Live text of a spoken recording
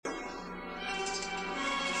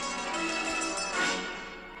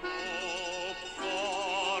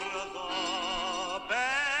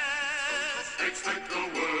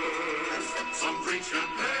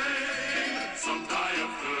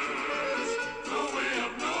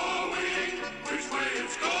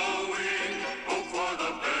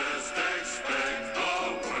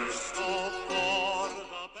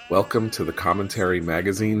Welcome to the Commentary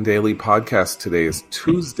Magazine Daily Podcast. Today is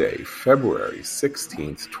Tuesday, February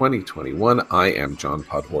 16th, 2021. I am John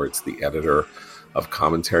Podhoretz, the editor of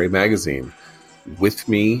Commentary Magazine. With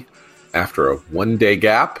me, after a one-day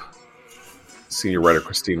gap, senior writer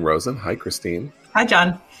Christine Rosen. Hi, Christine. Hi,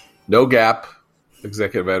 John. No gap,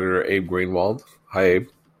 executive editor Abe Greenwald. Hi, Abe.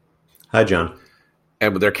 Hi, John.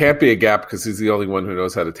 And there can't be a gap because he's the only one who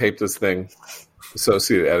knows how to tape this thing.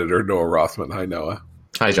 Associate editor Noah Rothman. Hi, Noah.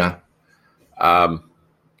 Hi, John. The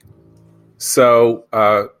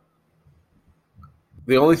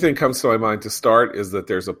only thing that comes to my mind to start is that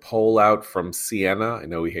there's a poll out from Siena. I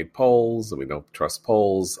know we hate polls and we don't trust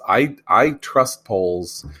polls. I trust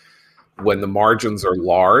polls when the margins are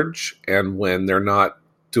large and when they're not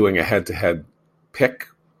doing a head-to-head pick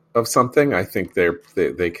of something. I think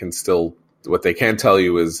they can still, what they can tell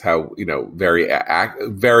you is how, very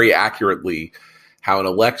accurately how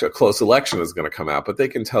a close election is going to come out, but they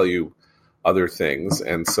can tell you other things.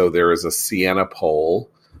 And so there is a Siena poll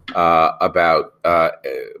about a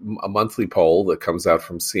monthly poll that comes out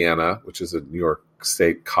from Siena, which is a New York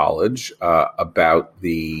State college, about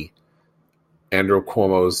the Andrew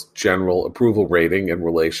Cuomo's general approval rating in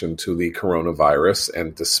relation to the coronavirus.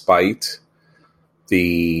 And despite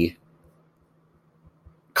the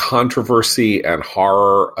controversy and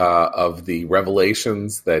horror of the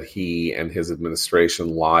revelations that he and his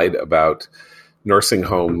administration lied about nursing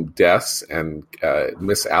home deaths and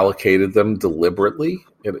misallocated them deliberately,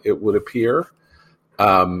 it would appear.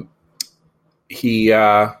 He's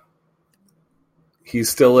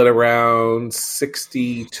still at around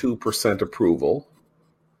 62% approval.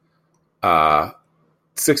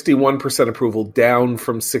 61% approval, down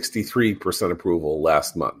from 63% approval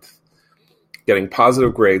last month. Getting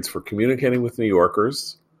positive grades for communicating with New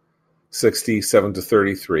Yorkers, 67 to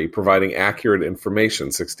 33, providing accurate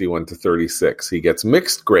information, 61 to 36. He gets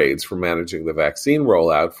mixed grades for managing the vaccine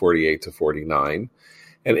rollout, 48 to 49,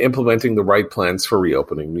 and implementing the right plans for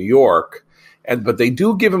reopening New York. But they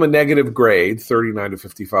do give him a negative grade, 39 to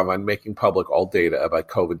 55, on making public all data about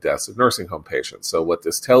COVID deaths of nursing home patients. So what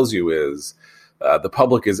this tells you is the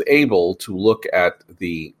public is able to look at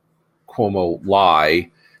the Cuomo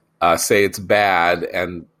lie, say it's bad,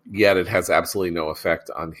 and yet it has absolutely no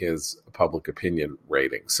effect on his public opinion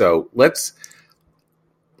rating. So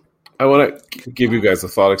I want to give you guys a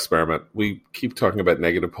thought experiment. We keep talking about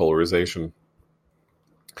negative polarization.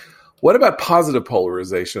 What about positive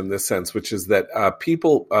polarization in this sense, which is that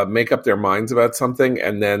people make up their minds about something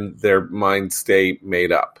and then their minds stay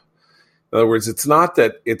made up? In other words, it's not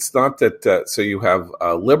that. So you have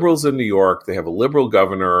liberals in New York. They have a liberal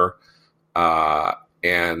governor,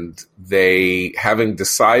 and they, having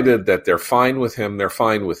decided that they're fine with him, they're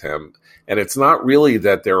fine with him. And it's not really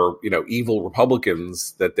that they're, evil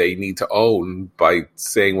Republicans that they need to own by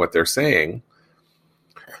saying what they're saying.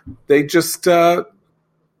 They just, they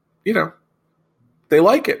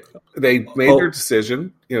like it. They made their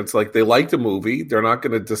decision. It's like they liked the movie. They're not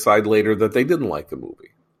going to decide later that they didn't like the movie.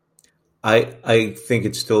 I think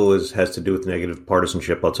it still has to do with negative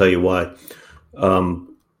partisanship. I'll tell you why.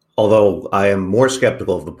 Although I am more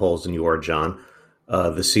skeptical of the polls than you are, John,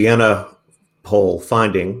 the Siena poll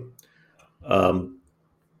finding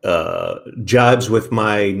jives with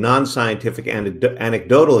my non-scientific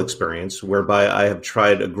anecdotal experience, whereby I have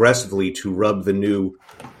tried aggressively to rub the new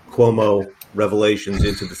Cuomo revelations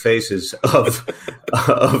into the faces of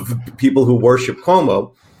people who worship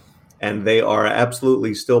Cuomo, and they are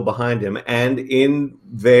absolutely still behind him. And in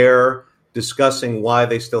their discussing why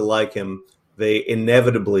they still like him, they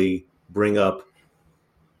inevitably bring up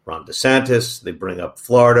Ron DeSantis, they bring up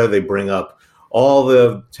Florida, they bring up all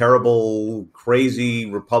the terrible, crazy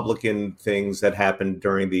Republican things that happened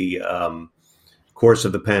during the course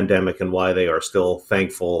of the pandemic and why they are still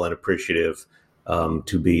thankful and appreciative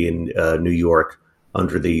to be in New York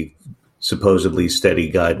under the supposedly steady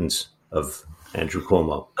guidance of Andrew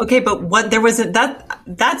Cuomo. Okay, but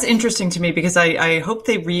that's interesting to me because I hope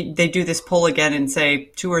they do this poll again in say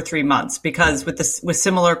 2 or 3 months, because with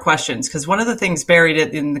similar questions, because one of the things buried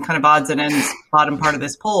in the kind of odds and ends bottom part of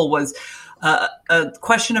this poll was a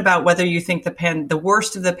question about whether you think the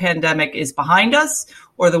worst of the pandemic is behind us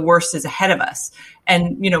or the worst is ahead of us.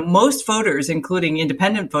 And, most voters, including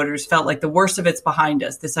independent voters, felt like the worst of it's behind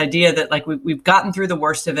us. This idea that like we've gotten through the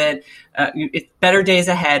worst of it, it's better days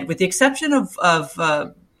ahead, with the exception of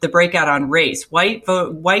the breakout on race. White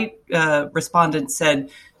respondents said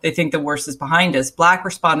they think the worst is behind us. Black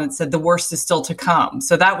respondents said the worst is still to come.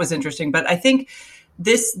 So that was interesting. But I think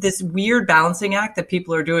this weird balancing act that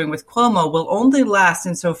people are doing with Cuomo will only last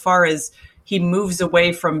insofar as he moves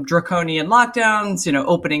away from draconian lockdowns,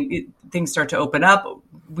 things start to open up,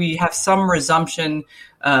 we have some resumption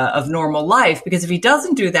of normal life. Because if he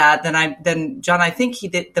doesn't do that, then John, I think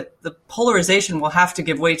the polarization will have to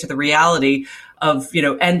give way to the reality of,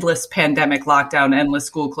 endless pandemic lockdown, endless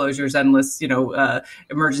school closures, endless,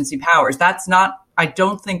 emergency powers. I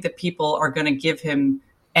don't think that people are going to give him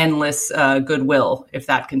endless goodwill if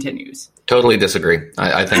that continues. Totally disagree.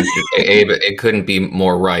 I think, Abe, it couldn't be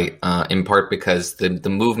more right, in part because the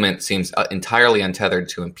movement seems entirely untethered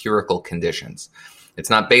to empirical conditions. It's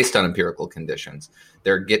not based on empirical conditions.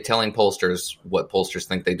 They're telling pollsters what pollsters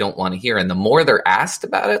think they don't want to hear. And the more they're asked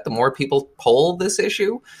about it, the more people poll this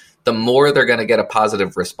issue, the more they're going to get a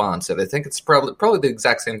positive response. And I think it's probably the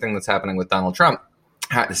exact same thing that's happening with Donald Trump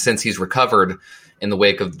since he's recovered in the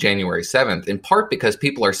wake of January 7th, in part because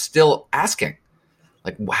people are still asking,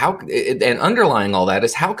 like, and underlying all that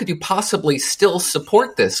is, how could you possibly still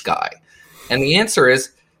support this guy? And the answer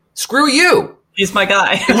is, screw you. He's my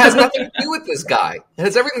guy. It has nothing to do with this guy. It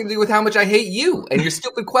has everything to do with how much I hate you and your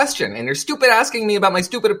stupid question and your stupid asking me about my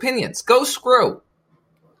stupid opinions. Go screw.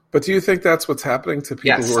 But do you think that's what's happening to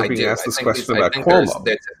people who are being asked this question about Cuomo?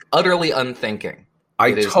 It's utterly unthinking.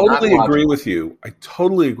 I totally agree with you. I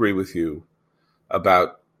totally agree with you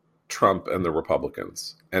about Trump and the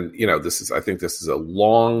Republicans. And, I think this is a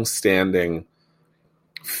long-standing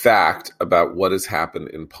fact about what has happened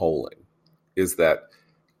in polling, is that,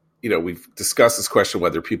 we've discussed this question,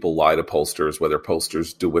 whether people lie to pollsters, whether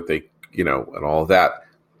pollsters do what they, and all of that.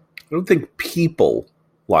 I don't think people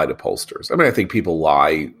lie to pollsters. I mean, I think people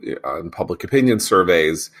lie on public opinion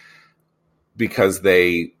surveys because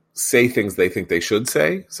they say things they think they should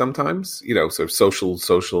say sometimes, so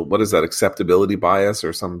social, what is that, acceptability bias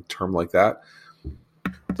or some term like that.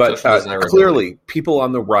 But clearly people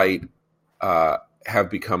on the right have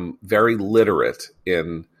become very literate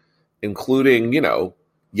in including,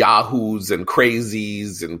 yahoos and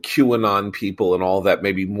crazies and QAnon people and all that,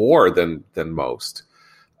 maybe more than most,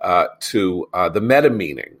 to the meta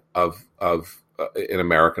meaning of in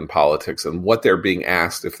American politics and what they're being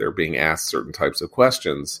asked if they're being asked certain types of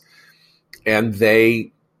questions. And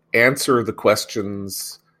they answer the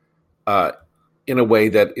questions in a way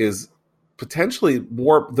that is potentially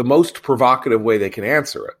the most provocative way they can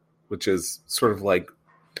answer it, which is sort of like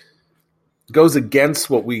goes against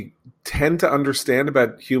what we tend to understand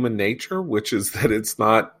about human nature, which is that it's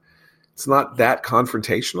not that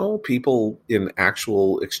confrontational. People in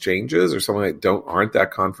actual exchanges or something that aren't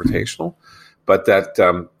that confrontational, but that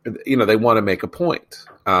they want to make a point.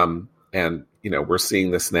 And we're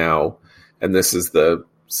seeing this now, and this is the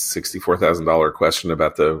 $64,000 question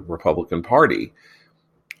about the Republican Party.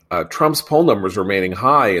 Trump's poll numbers remaining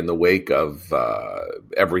high in the wake of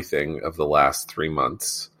everything of the last 3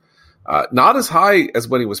 months. Not as high as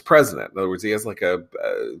when he was president. In other words, he has like a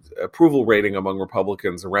approval rating among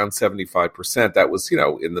Republicans around 75%. That was,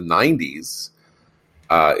 in the 90s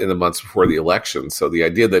in the months before the election. So the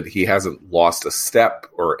idea that he hasn't lost a step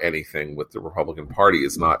or anything with the Republican Party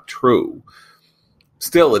is not true.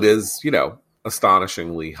 Still, it is,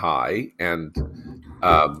 astonishingly high. And,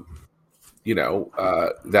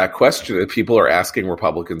 that question, people are asking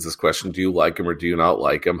Republicans this question, do you like him or do you not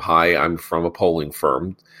like him? Hi, I'm from a polling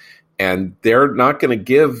firm. And they're not going to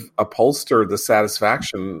give a pollster the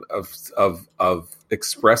satisfaction of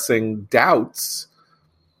expressing doubts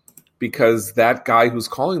because that guy who's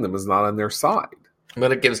calling them is not on their side.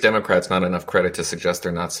 But it gives Democrats not enough credit to suggest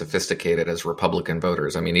they're not sophisticated as Republican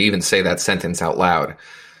voters. I mean, even say that sentence out loud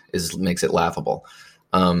makes it laughable.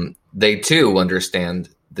 They too understand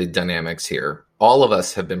the dynamics here. All of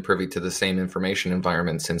us have been privy to the same information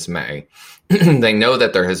environment since May. They know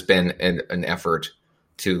that there has been an effort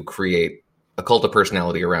to create a cult of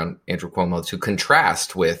personality around Andrew Cuomo to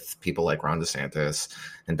contrast with people like Ron DeSantis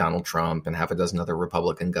and Donald Trump and half a dozen other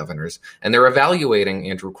Republican governors. And they're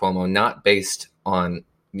evaluating Andrew Cuomo not based on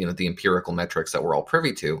the empirical metrics that we're all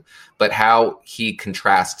privy to, but how he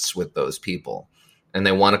contrasts with those people. And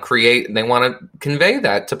they want to convey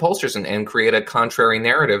that to pollsters and create a contrary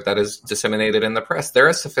narrative that is disseminated in the press. They're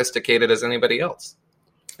as sophisticated as anybody else.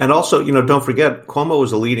 And also, don't forget, Cuomo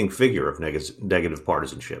was a leading figure of negative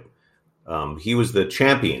partisanship. He was the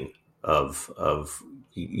champion of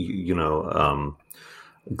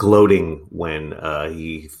gloating when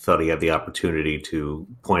he thought he had the opportunity to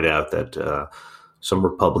point out that some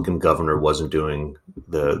Republican governor wasn't doing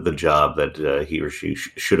the job that he or she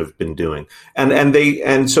should have been doing.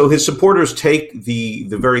 And so his supporters take the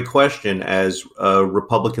very question as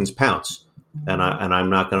Republicans pounce, and I'm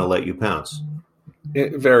not going to let you pounce.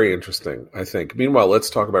 Very interesting, I think. Meanwhile,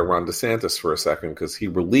 let's talk about Ron DeSantis for a second, because he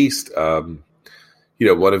released,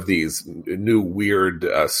 one of these new weird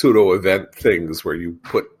pseudo event things where you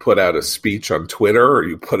put out a speech on Twitter or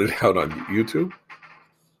you put it out on YouTube.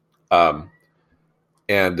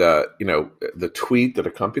 The tweet that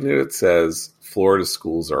accompanied it says, Florida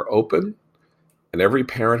schools are open and every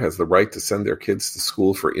parent has the right to send their kids to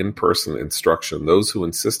school for in-person instruction. Those who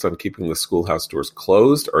insist on keeping the schoolhouse doors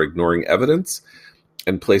closed are ignoring evidence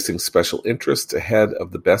and placing special interests ahead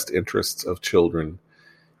of the best interests of children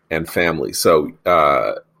and families. So,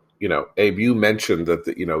 Abe, you mentioned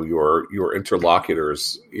that your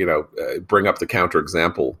interlocutors, bring up the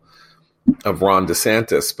counterexample of Ron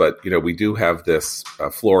DeSantis, but we do have this.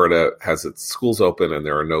 Florida has its schools open, and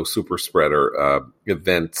there are no super spreader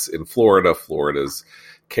events in Florida. Florida's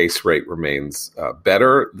case rate remains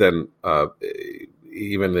better than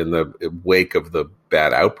even in the wake of the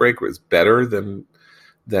bad outbreak. Was better than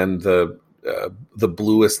the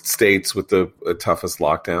bluest states with the toughest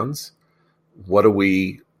lockdowns. What do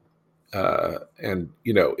we?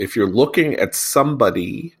 If you're looking at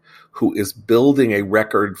somebody who is building a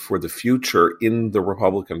record for the future in the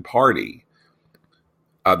Republican Party,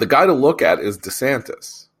 the guy to look at is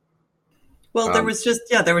DeSantis. Well, there was just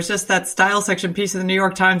that style section piece of the New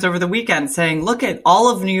York Times over the weekend saying, look at all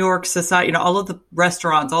of New York society, all of the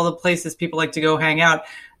restaurants, all the places people like to go hang out.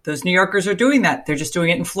 Those New Yorkers are doing that. They're just doing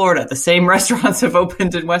it in Florida. The same restaurants have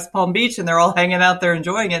opened in West Palm Beach and they're all hanging out there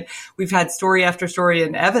enjoying it. We've had story after story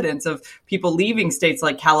and evidence of people leaving states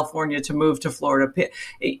like California to move to Florida.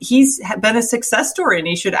 He's been a success story and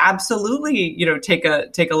he should absolutely, take a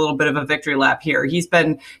little bit of a victory lap here. He's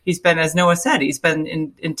been, as Noah said, he's been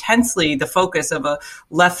intensely the focus of a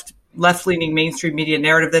left-leaning mainstream media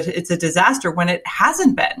narrative that it's a disaster when it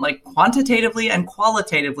hasn't been, like quantitatively and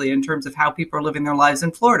qualitatively in terms of how people are living their lives in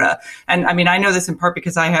Florida. And I mean, I know this in part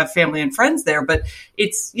because I have family and friends there, but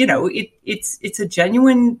it's, it's a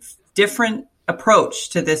genuine different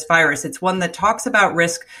approach to this virus. It's one that talks about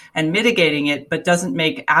risk and mitigating it, but doesn't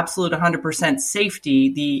make absolute 100%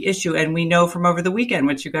 safety the issue. And we know from over the weekend,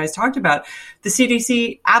 which you guys talked about, the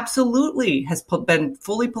CDC absolutely has been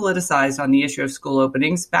fully politicized on the issue of school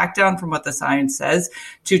openings, back down from what the science says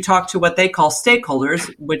to talk to what they call stakeholders,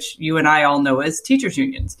 which you and I all know as teachers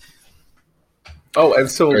unions. Oh, and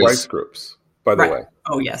civil rights groups, by the way.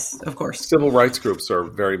 Oh, yes, of course. Civil rights groups are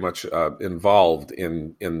very much involved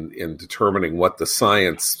in determining what the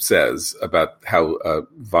science says about how a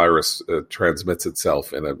virus transmits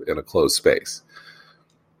itself in a closed space.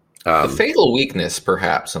 The fatal weakness,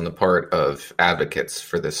 perhaps, on the part of advocates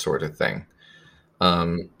for this sort of thing,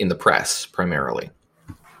 in the press primarily,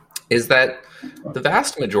 is that the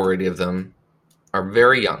vast majority of them are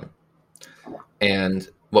very young. And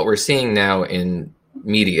what we're seeing now in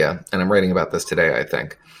media, and I'm writing about this today, I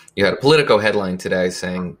think. You had a Politico headline today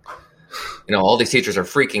saying, all these teachers are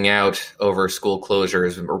freaking out over school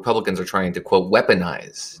closures. Republicans are trying to, quote,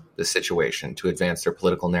 weaponize the situation to advance their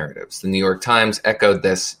political narratives. The New York Times echoed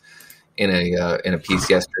this in a piece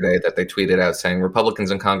yesterday that they tweeted out saying Republicans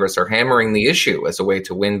in Congress are hammering the issue as a way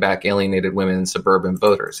to win back alienated women and suburban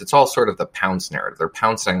voters. It's all sort of the pounce narrative. They're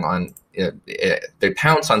pouncing on they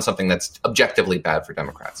pounce on something that's objectively bad for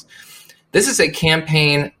Democrats. This is a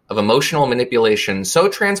campaign of emotional manipulation so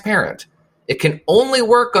transparent, it can only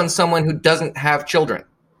work on someone who doesn't have children.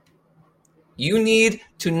 You need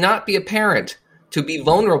to not be a parent to be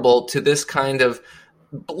vulnerable to this kind of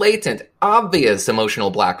blatant, obvious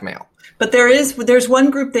emotional blackmail. But there's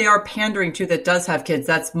one group they are pandering to that does have kids.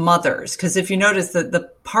 That's mothers. Because if you notice that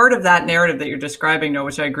the part of that narrative that you're describing,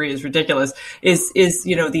 which I agree is ridiculous, is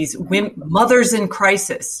these women, mothers in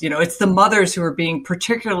crisis. It's the mothers who are being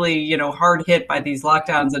particularly hard hit by these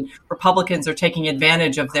lockdowns, and Republicans are taking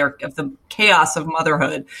advantage of the chaos of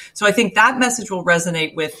motherhood. So I think that message will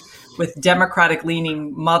resonate with Democratic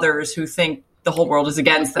leaning mothers who think the whole world is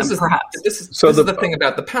against them, perhaps. This is the thing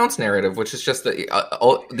about the pounce narrative, which is just the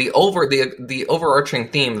overarching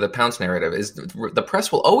theme of the pounce narrative is the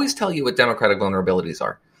press will always tell you what Democratic vulnerabilities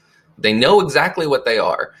are. They know exactly what they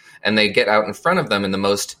are, and they get out in front of them in the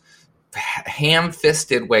most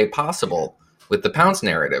ham-fisted way possible with the pounce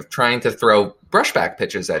narrative, trying to throw brushback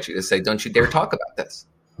pitches at you to say, don't you dare talk about this.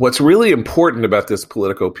 What's really important about this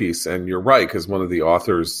Politico piece, and you're right, because one of the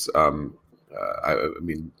authors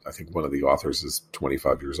I think one of the authors is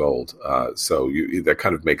 25 years old. So that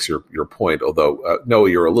kind of makes your point. Although, Noah,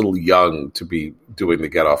 you're a little young to be doing the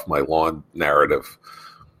get off my lawn narrative.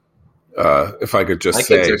 If I could just my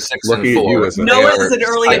say, kids are 6 and 4. Noah's an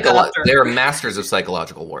early adopter. They're masters of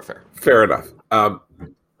psychological warfare. Fair enough.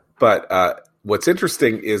 But what's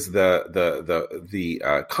interesting is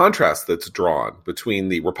the contrast that's drawn between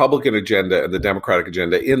the Republican agenda and the Democratic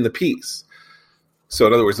agenda in the piece. So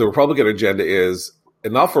in other words, the Republican agenda is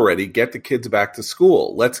enough already. Get the kids back to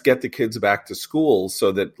school. Let's get the kids back to school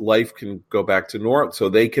so that life can go back to normal, so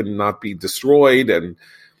they can not be destroyed and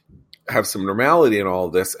have some normality in all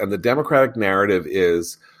of this. And the Democratic narrative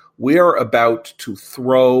is we are about to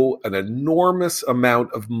throw an enormous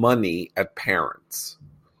amount of money at parents.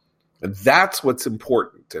 And that's what's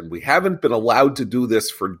important. And we haven't been allowed to do this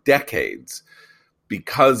for decades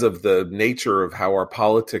because of the nature of how our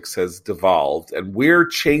politics has devolved. And we're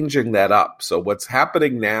changing that up. So what's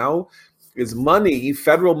happening now is money,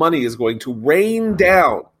 federal money, is going to rain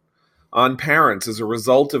down on parents as a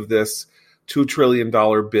result of this $2 trillion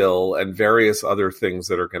bill and various other things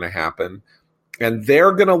that are going to happen. And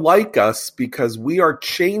they're going to like us because we are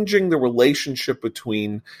changing the relationship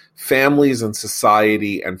between families and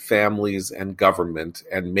society and families and government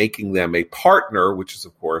and making them a partner, which is,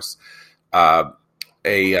 of course,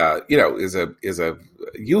 is a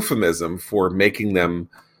euphemism for making them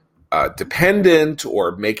dependent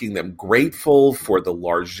or making them grateful for the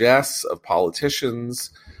largesse of politicians.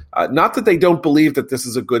 Not that they don't believe that this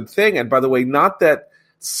is a good thing. And by the way, not that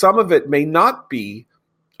some of it may not be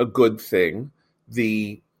a good thing.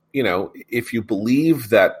 If you believe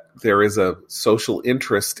that there is a social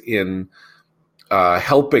interest in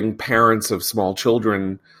helping parents of small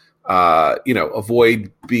children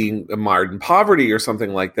avoid being mired in poverty or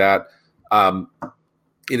something like that.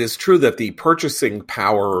 It is true that the purchasing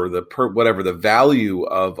power or the value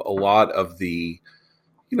of a lot of the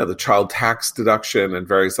child tax deduction and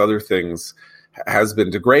various other things has been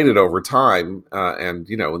degraded over time,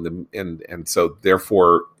 and so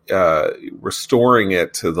therefore restoring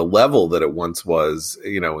it to the level that it once was,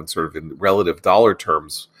 in sort of in relative dollar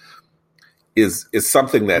terms, is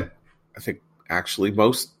something that I think actually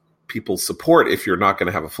most people support if you're not going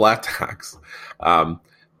to have a flat tax.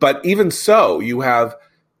 But even so, you have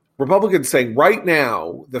Republicans saying right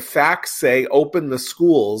now, the facts say open the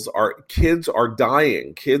schools, our kids are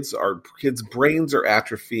dying. Kids' brains are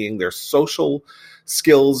atrophying. Their social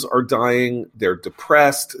skills are dying. They're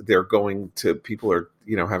depressed. People are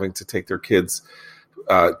having to take their kids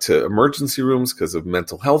to emergency rooms because of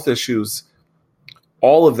mental health issues.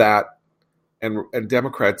 All of that. And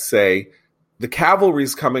Democrats say, the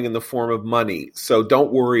cavalry's coming in the form of money, so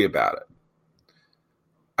don't worry about it.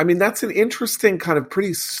 I mean, that's an interesting kind of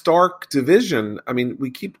pretty stark division. I mean,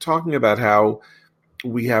 we keep talking about how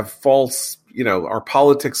we have false, our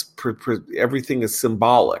politics, everything is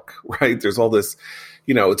symbolic, right? There's all this,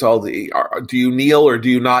 it's all do you kneel or do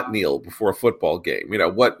you not kneel before a football game?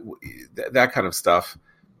 That kind of stuff.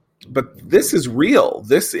 But this is real.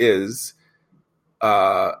 This is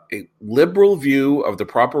a liberal view of the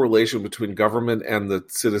proper relation between government and the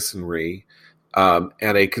citizenry, and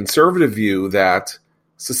a conservative view that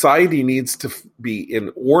society needs to be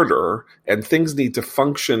in order and things need to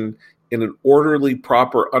function in an orderly,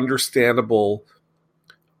 proper, understandable,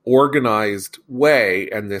 organized way.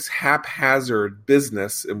 And this haphazard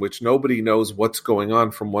business in which nobody knows what's going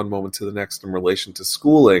on from one moment to the next in relation to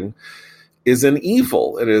schooling is an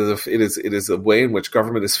evil. It is a way in which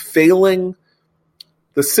government is failing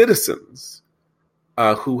the citizens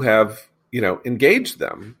who have, engaged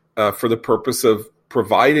them for the purpose of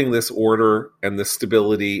providing this order and this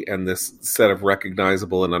stability and this set of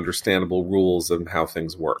recognizable and understandable rules and how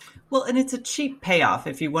things work. Well, and it's a cheap payoff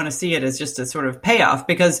if you want to see it as just a sort of payoff,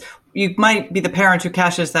 because you might be the parent who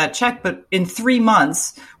cashes that check, but in 3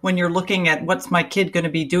 months, when you're looking at what's my kid going to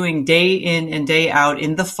be doing day in and day out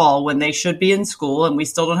in the fall when they should be in school, and we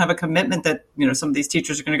still don't have a commitment that, some of these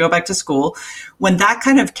teachers are going to go back to school, when that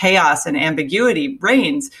kind of chaos and ambiguity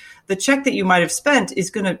reigns, the check that you might have spent is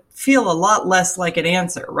going to feel a lot less like an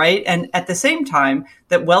answer, right? And at the same time,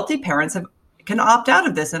 that wealthy parents can opt out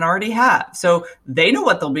of this and already have. So they know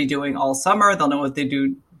what they'll be doing all summer. They'll know what they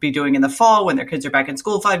be doing in the fall when their kids are back in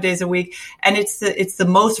school 5 days a week. And it's the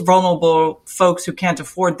most vulnerable folks who can't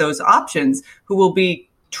afford those options who will be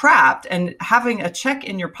trapped. And having a check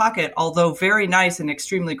in your pocket, although very nice and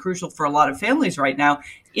extremely crucial for a lot of families right now,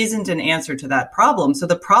 isn't an answer to that problem. So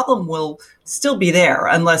the problem will still be there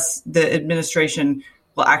unless the administration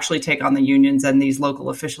will actually take on the unions and these local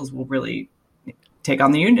officials will really take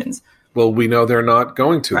on the unions. Well, we know they're not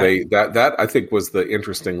going to. Right. That I think was the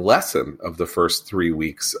interesting lesson of the first 3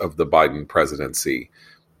 weeks of the Biden presidency,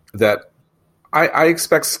 that I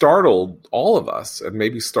expect startled all of us and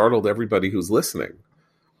maybe startled everybody who's listening.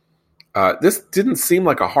 This didn't seem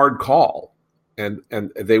like a hard call. And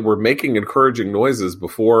they were making encouraging noises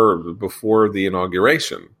before the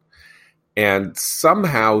inauguration. And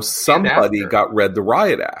somehow somebody got read the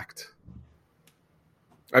Riot Act.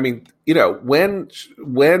 I mean, when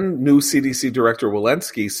new CDC Director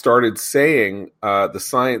Walensky started saying the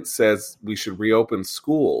science says we should reopen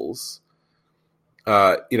schools,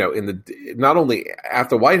 not only at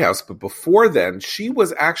the White House but before then, she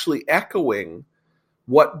was actually echoing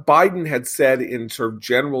what Biden had said in sort of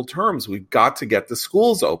general terms. We've got to get the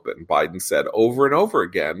schools open, Biden said over and over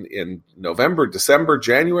again in November, December,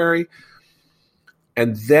 January,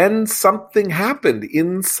 and then something happened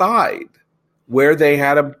inside, where they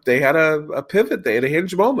had a pivot, they had a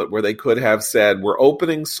hinge moment where they could have said, we're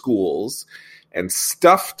opening schools, and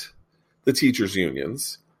stuffed the teachers'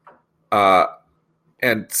 unions,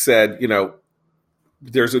 and said,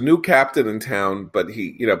 there's a new captain in town, but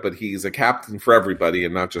he's a captain for everybody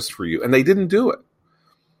and not just for you. And they didn't do it.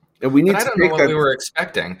 And we need but to I don't know take what that. We were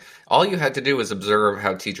expecting. All you had to do was observe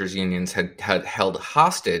how teachers' unions had held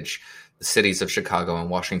hostage the cities of Chicago and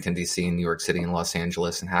Washington, D.C., and New York City and Los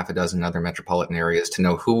Angeles and half a dozen other metropolitan areas to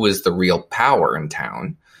know who was the real power in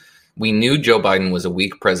town. We knew Joe Biden was a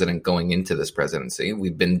weak president going into this presidency.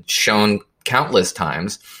 We've been shown countless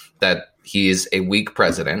times that he is a weak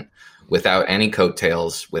president without any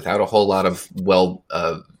coattails, without a whole lot of well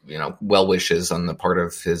wishes on the part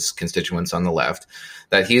of his constituents on the left,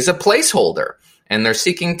 that he's a placeholder. And they're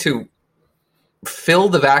seeking to fill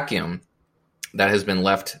the vacuum that has been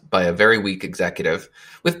left by a very weak executive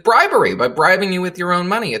with bribery, by bribing you with your own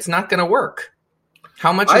money. It's not going to work.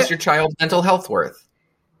 How much is your child's mental health worth?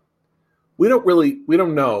 We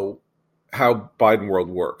don't know how Biden world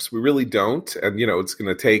works. We really don't. And, it's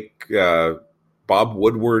going to take Bob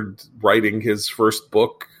Woodward writing his first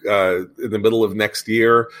book in the middle of next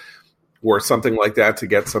year or something like that to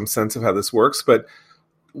get some sense of how this works. But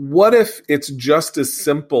what if it's just as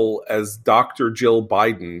simple as Dr. Jill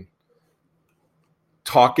Biden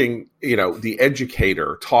talking, the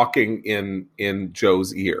educator talking in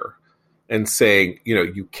Joe's ear and saying,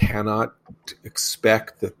 you cannot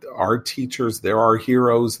expect that our teachers, they're our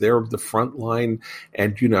heroes, they're the front line.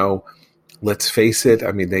 And, let's face it.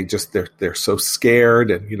 I mean, they're so scared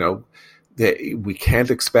and, we can't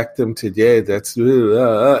expect them today. That's,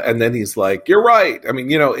 and then he's like, you're right. I mean,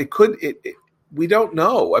 we don't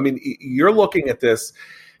know. I mean, you're looking at this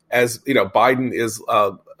as, Biden is,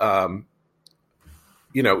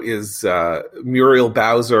 is Muriel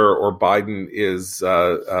Bowser, or Biden is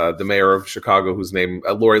the mayor of Chicago, whose name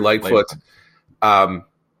Lori Lightfoot. But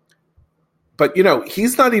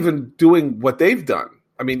he's not even doing what they've done.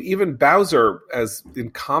 I mean, even Bowser, as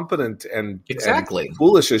incompetent and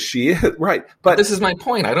foolish as she is, right? But this is my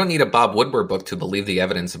point. I don't need a Bob Woodward book to believe the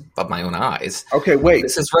evidence of my own eyes. Okay, wait.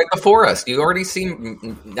 This is right before us. You already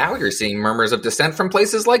now you're seeing murmurs of dissent from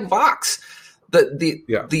places like Vox.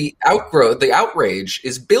 The outrage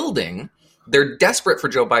is building. They're desperate for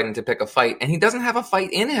Joe Biden to pick a fight, and he doesn't have a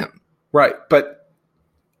fight in him. Right. But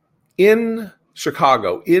in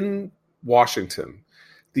Chicago, in Washington,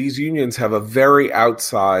 these unions have a very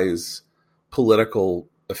outsized political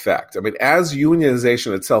effect. I mean, as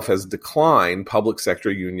unionization itself has declined, public sector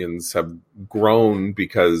unions have grown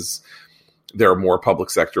because there are more public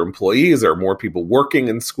sector employees, there are more people working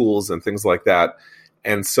in schools and things like that.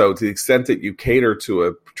 And so to the extent that you cater to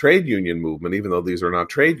a trade union movement, even though these are not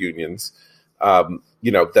trade unions,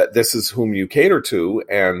 that this is whom you cater to,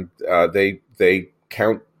 and they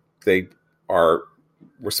are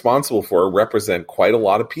responsible for, represent quite a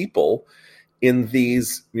lot of people in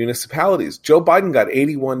these municipalities. Joe Biden got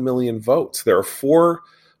 81 million votes. There are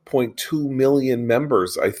 4.2 million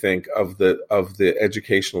members, I think, of the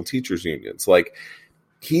educational teachers unions. Like,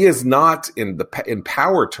 he is not in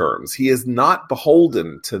power terms. He is not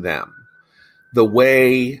beholden to them the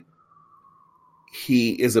way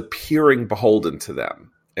he is appearing beholden to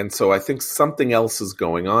them. And so I think something else is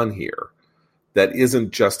going on here that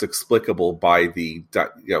isn't just explicable by the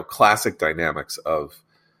classic dynamics of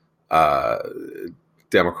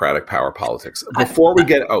democratic power politics. Before we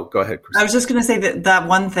get, go ahead, Christine. I was just going to say that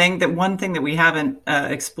one thing that we haven't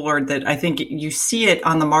explored, that I think you see it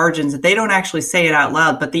on the margins, that they don't actually say it out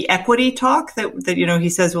loud, but the equity talk that he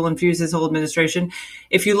says will infuse his whole administration.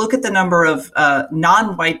 If you look at the number of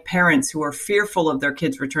non-white parents who are fearful of their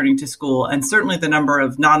kids returning to school, and certainly the number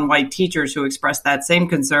of non-white teachers who express that same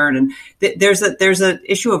concern, and there's an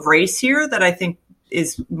issue of race here that I think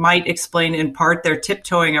might explain in part their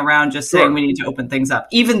tiptoeing around just saying we need to open things up,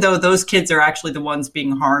 even though those kids are actually the ones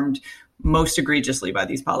being harmed most egregiously by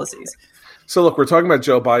these policies. So look, we're talking about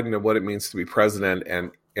Joe Biden and what it means to be president.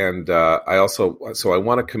 And I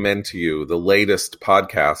want to commend to you the latest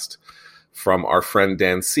podcast from our friend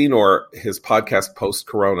Dan Senor, his podcast Post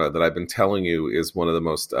Corona, that I've been telling you is one of the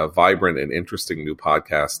most vibrant and interesting new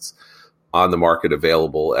podcasts on the market,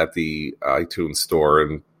 available at the iTunes Store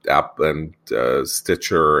and app and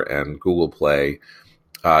Stitcher and Google Play.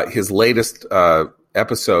 His latest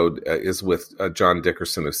episode is with John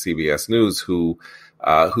Dickerson of CBS News,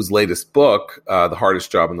 whose latest book, The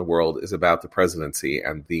Hardest Job in the World, is about the presidency,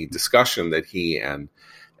 and the discussion that he and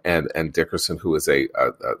Dickerson, who is a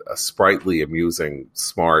sprightly, amusing,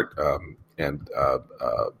 smart, and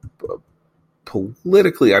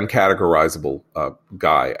politically uncategorizable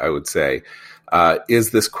guy, I would say,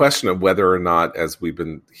 is this question of whether or not, as we've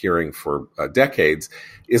been hearing for decades,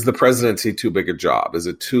 is the presidency too big a job? Does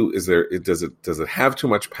it have too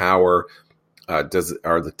much power? Are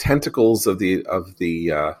the tentacles of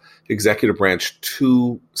the executive branch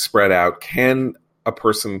too spread out? Can a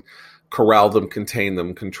person corral them, contain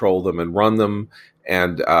them, control them, and run them?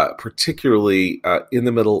 And particularly in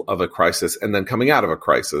the middle of a crisis and then coming out of a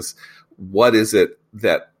crisis, what is it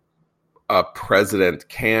that a president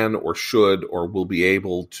can or should or will be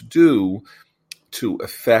able to do to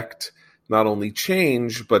affect not only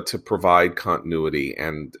change, but to provide continuity?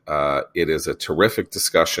 And it is a terrific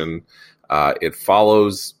discussion. It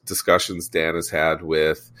follows discussions Dan has had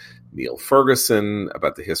with Neil Ferguson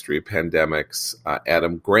about the history of pandemics,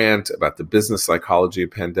 Adam Grant about the business psychology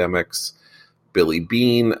of pandemics, Billy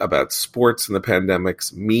Bean about sports in the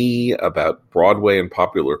pandemics, me about Broadway and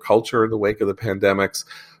popular culture in the wake of the pandemics,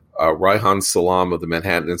 Reihan Salam of the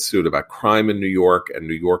Manhattan Institute about crime in New York and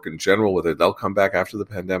New York in general, whether they'll come back after the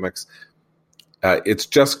pandemics. It's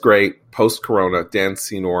just great. Post-corona, Dan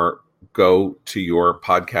Senor, go to your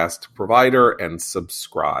podcast provider and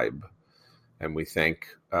subscribe. And we thank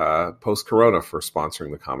Post-corona for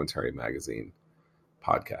sponsoring the Commentary Magazine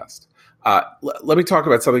podcast. Let me talk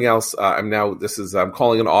about something else. I'm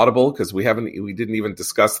calling an audible because we didn't even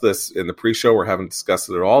discuss this in the pre-show or haven't discussed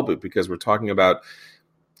it at all, but because we're talking about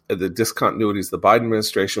the discontinuities of the Biden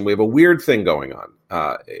administration, we have a weird thing going on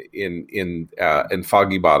in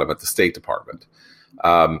Foggy Bottom at the State Department.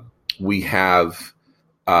 We have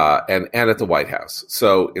and at the White House.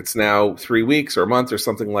 So it's now 3 weeks or a month or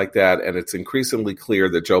something like that, and it's increasingly clear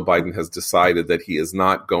that Joe Biden has decided that he is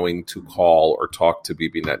not going to call or talk to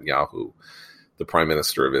Bibi Netanyahu, the Prime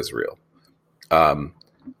Minister of Israel,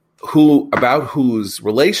 whose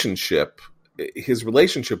relationship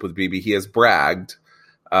with Bibi, he has bragged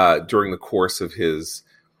during the course of his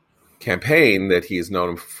campaign that he has known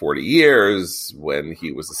him for 40 years. When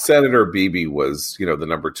he was a senator, Bibi was, the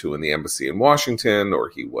number 2 in the embassy in Washington, or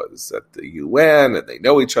he was at the UN, and they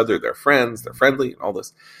know each other, they're friends, they're friendly, and all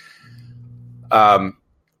this.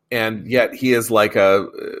 And yet he is like a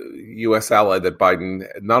U.S. ally that Biden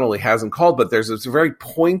not only hasn't called, but there's a very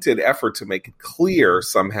pointed effort to make it clear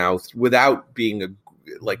somehow, without being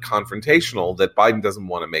confrontational, that Biden doesn't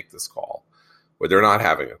want to make this call, or they're not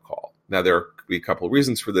having a call. Now, there could be a couple of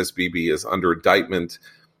reasons for this. Bibi is under indictment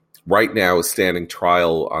right now, is standing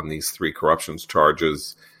trial on these 3 corruption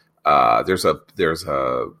charges. There's a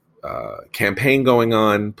campaign going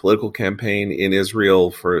on, political campaign in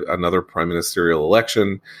Israel for another prime ministerial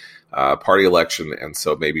election, party election, and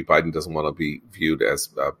so maybe Biden doesn't want to be viewed as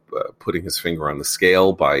putting his finger on the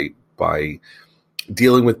scale by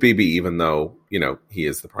dealing with Bibi, even though he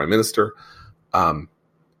is the prime minister.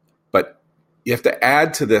 But you have to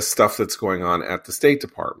add to this stuff that's going on at the State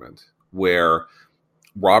Department, where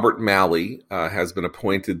Robert Malley has been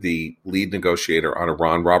appointed the lead negotiator on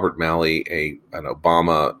Iran. Robert Malley, an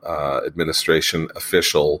Obama administration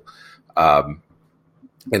official and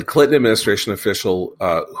Clinton administration official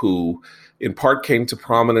who in part came to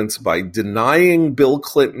prominence by denying Bill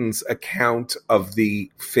Clinton's account of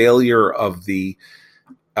the failure of the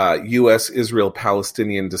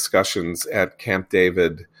U.S.-Israel-Palestinian discussions at Camp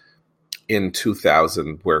David in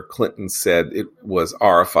 2000, where Clinton said it was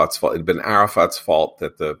Arafat's fault. It had been Arafat's fault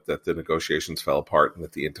that the negotiations fell apart and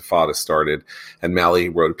that the Intifada started. And Malley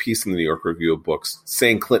wrote a piece in the New York Review of Books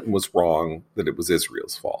saying Clinton was wrong, that it was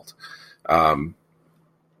Israel's fault.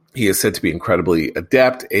 He is said to be incredibly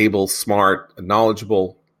adept, able, smart,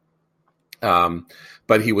 knowledgeable.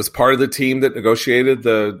 But he was part of the team that negotiated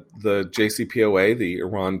the JCPOA, the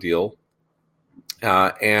Iran deal.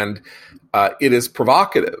 And it is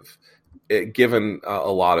provocative, given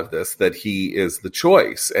a lot of this, that he is the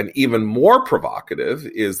choice. And even more provocative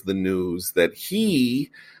is the news that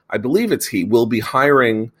I believe it's he, will be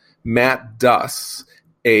hiring Matt Duss,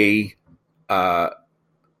 I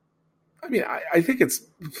think it's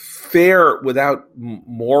fair without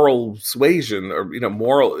moral suasion or,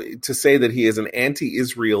 moral to say that he is an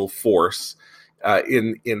anti-Israel force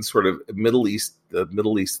in sort of the Middle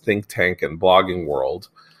East think tank and blogging world.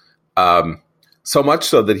 So much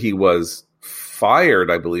so that he was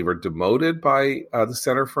fired, I believe, or demoted by the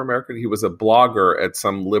Center for American. He was a blogger at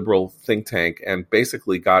some liberal think tank and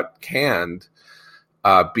basically got canned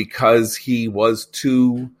because he was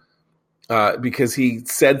too. Because he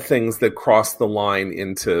said things that crossed the line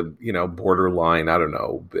into, borderline. I don't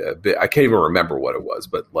know. I can't even remember what it was,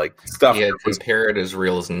 but like stuff. He had compared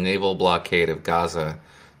Israel's naval blockade of Gaza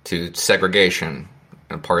to segregation,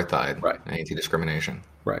 apartheid, right, anti-discrimination,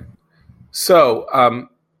 right. So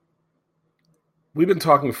we've been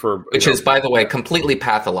talking for, which is, by the way, completely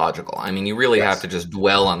pathological. I mean, you really yes. have to just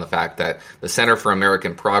dwell on the fact that the Center for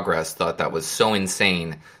American Progress thought that was so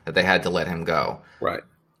insane that they had to let him go. Right,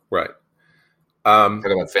 right. Talk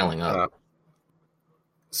about failing up.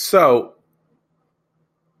 So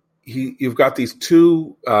you've got these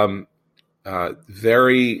two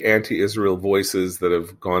very anti-Israel voices that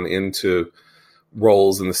have gone into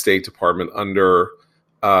roles in the State Department under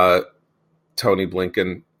Tony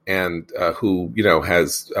Blinken, and who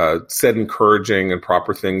has said encouraging and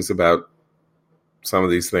proper things about some of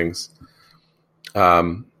these things.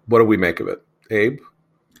 What do we make of it, Abe?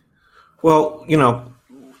 Well,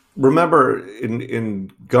 remember,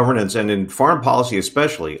 in governance and in foreign policy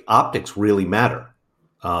especially, optics really matter.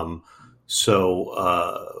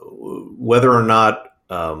 So whether or not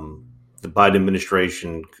the Biden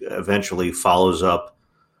administration eventually follows up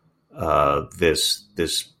this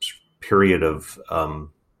period of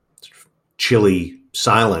chilly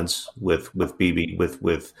silence with Bibi,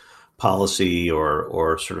 with policy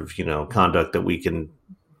or sort of conduct that we can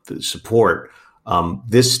support.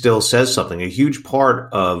 This still says something. A huge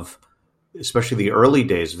part of, especially the early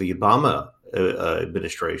days of the Obama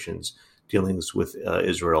administration's dealings with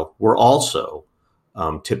Israel, were also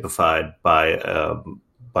typified by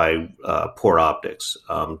poor optics.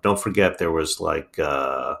 Don't forget there was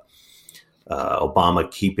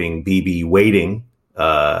Obama keeping Bibi waiting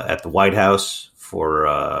at the White House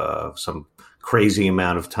for some crazy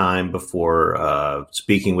amount of time before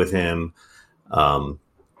speaking with him.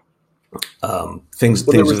 Things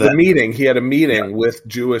there was of that. The meeting. He had a meeting with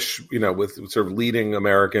Jewish, with sort of leading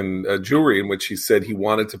American Jewry, in which he said he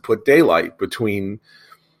wanted to put daylight between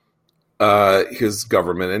his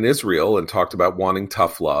government and Israel, and talked about wanting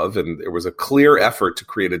tough love. And there was a clear effort to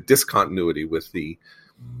create a discontinuity with the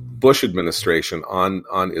Bush administration on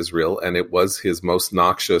Israel, and it was his most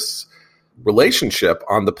noxious relationship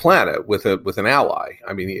on the planet with an ally.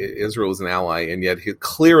 I mean, Israel is an ally, and yet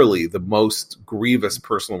clearly the most grievous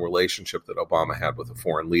personal relationship that Obama had with a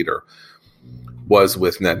foreign leader was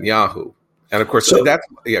with Netanyahu. And of course, go ahead.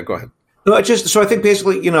 No, I think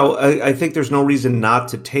basically, I think there's no reason not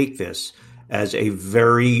to take this as a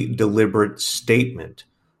very deliberate statement,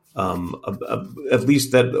 at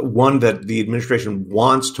least that one that the administration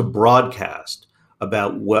wants to broadcast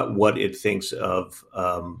about what it thinks of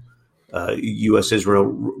U.S.-Israel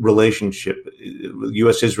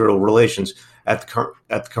relations at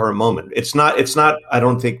the current moment. It's not. I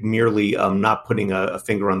don't think merely not putting a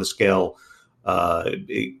finger on the scale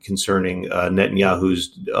concerning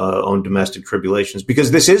Netanyahu's own domestic tribulations,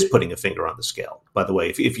 because this is putting a finger on the scale. By the way,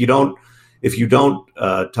 if you don't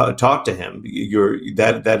talk to him,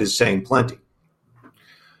 that is saying plenty.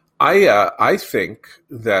 I think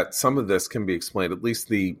that some of this can be explained, at least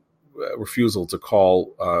the refusal to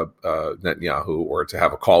call Netanyahu, or to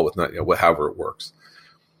have a call with Netanyahu, however it works,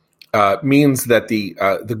 means that the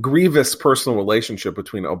grievous personal relationship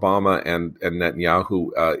between Obama and Netanyahu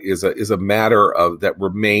is a matter that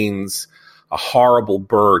remains a horrible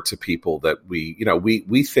burr to people, that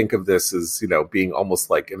we think of this as being almost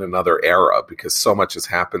like in another era, because so much has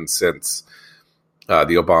happened since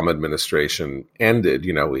the Obama administration ended.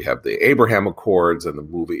 We have the Abraham Accords and the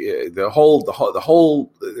movie, the whole.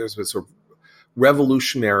 There's been sort of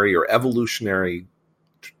revolutionary or evolutionary,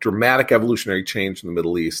 dramatic evolutionary change in the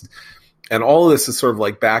Middle East, and all of this is sort of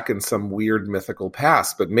like back in some weird mythical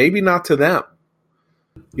past, but maybe not to them.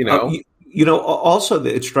 Also,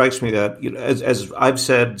 it strikes me that as I've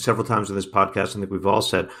said several times in this podcast, I think we've all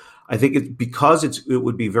said, I think it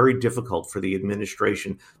would be very difficult for the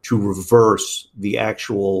administration to reverse the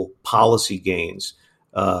actual policy gains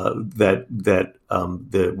that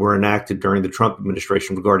were enacted during the Trump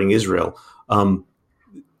administration regarding Israel.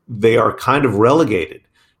 They are kind of relegated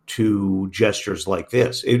to gestures like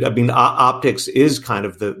this. Optics is kind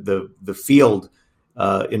of the field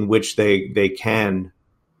in which they can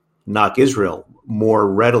knock Israel more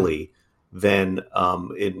readily than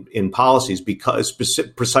in policies,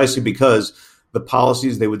 precisely because the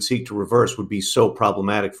policies they would seek to reverse would be so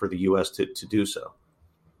problematic for the U.S. to do so.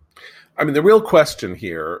 I mean, the real question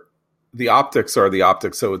here, the optics are the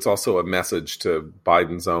optics, so it's also a message to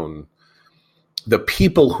Biden's own the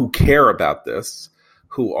people who care about this,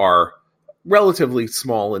 who are relatively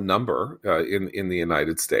small in number in the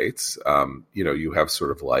United States, you have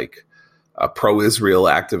sort of like pro-Israel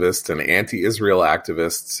activists and anti-Israel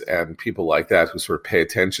activists and people like that who sort of pay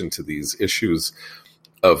attention to these issues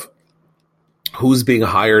of who's being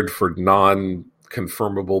hired for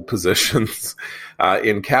non-confirmable positions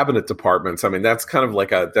in cabinet departments. I mean, that's kind of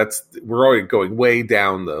like we're already going way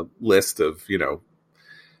down the list of,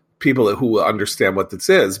 people who will understand what this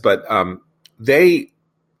is. But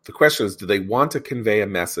the question is, do they want to convey a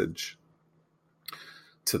message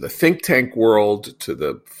to the think tank world, to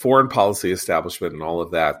the foreign policy establishment and all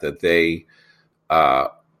of that they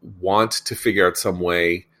want to figure out some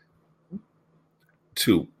way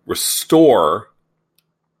to restore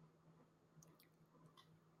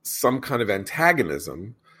some kind of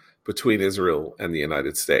antagonism between Israel and the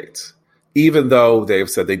United States, even though they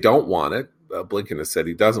have said they don't want it? Blinken has said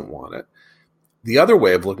he doesn't want it. The other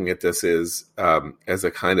way of looking at this is as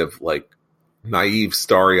a kind of like naive,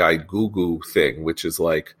 starry-eyed goo-goo thing, which is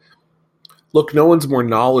like, look, no one's more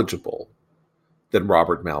knowledgeable than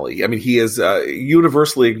Robert Malley. I mean, he is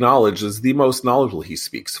universally acknowledged as the most knowledgeable. He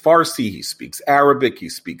speaks Farsi, he speaks Arabic, he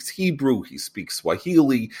speaks Hebrew, he speaks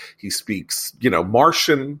Swahili, he speaks,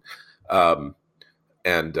 Martian,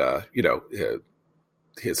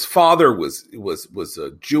 his father was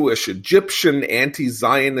a Jewish Egyptian,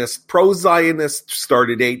 anti-Zionist, pro-Zionist,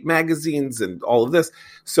 started 8 magazines and all of this.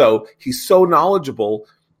 So he's so knowledgeable,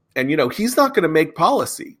 and he's not going to make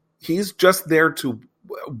policy. He's just there to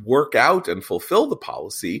work out and fulfill the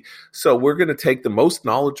policy. So we're going to take the most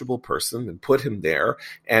knowledgeable person and put him there,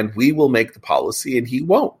 and we will make the policy, and he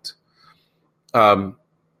won't. That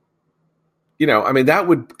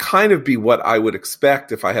would kind of be what I would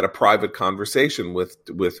expect if I had a private conversation with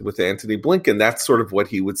Antony Blinken. That's sort of what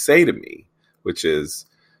he would say to me, which is,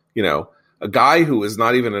 a guy who is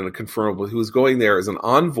not even in a confirmable, who is going there as an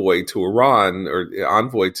envoy to Iran or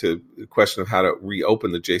envoy to the question of how to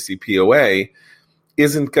reopen the JCPOA,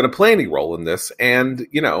 isn't going to play any role in this. And,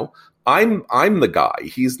 I'm the guy.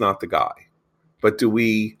 He's not the guy. But do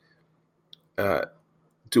we,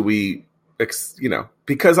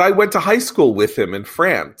 because I went to high school with him in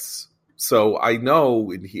France. So I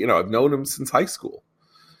know, I've known him since high school.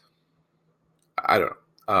 I don't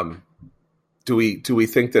know. Do we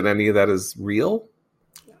think that any of that is real?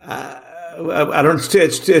 I don't.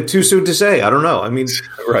 It's too soon to say. I don't know. I mean,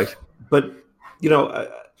 right. But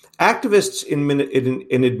activists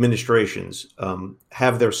in administrations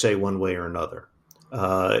have their say one way or another.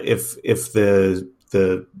 If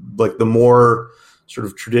the more sort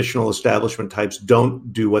of traditional establishment types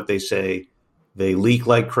don't do what they say, they leak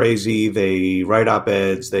like crazy, they write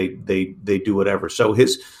op-eds, they do whatever. So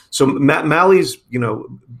Malley's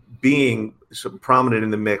being so prominent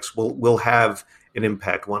in the mix will have an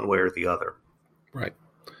impact one way or the other. Right.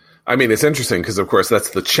 I mean, it's interesting because, of course, that's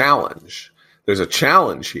the challenge. There's a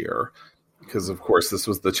challenge here because, of course, this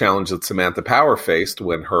was the challenge that Samantha Power faced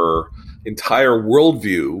when her entire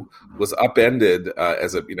worldview was upended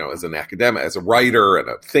as an academic, as a writer and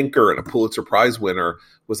a thinker and a Pulitzer Prize winner,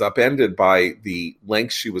 was upended by the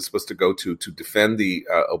lengths she was supposed to go to defend the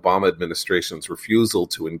Obama administration's refusal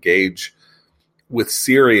to engage with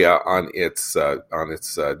Syria on its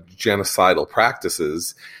genocidal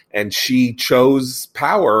practices. And she chose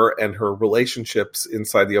power and her relationships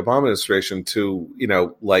inside the Obama administration to,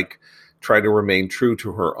 try to remain true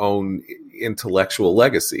to her own intellectual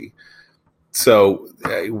legacy. So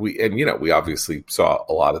we obviously saw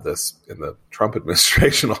a lot of this in the Trump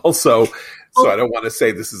administration also. So I don't want to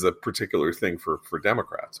say this is a particular thing for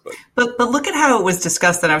Democrats, but look at how it was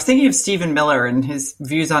discussed. And I was thinking of Stephen Miller and his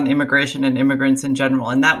views on immigration and immigrants in general.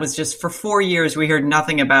 And that was just for 4 years, we heard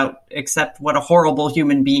nothing about except what a horrible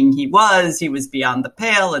human being he was. He was beyond the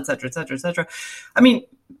pale, et cetera, et cetera, et cetera. I mean,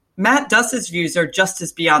 Matt Duss's views are just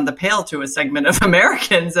as beyond the pale to a segment of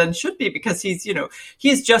Americans, and should be, because he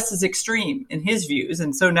is just as extreme in his views.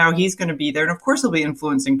 And so now he's going to be there. And of course he'll be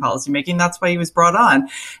influencing policymaking. That's why he was brought on.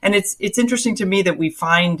 And it's interesting to me that we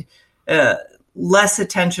find less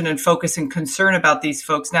attention and focus and concern about these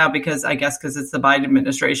folks now, because it's the Biden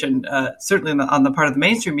administration, certainly on the part of the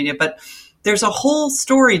mainstream media. But there's a whole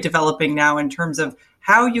story developing now in terms of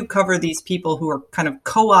how you cover these people who are kind of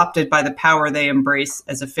co-opted by the power they embrace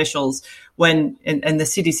as officials and the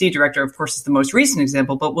CDC director, of course, is the most recent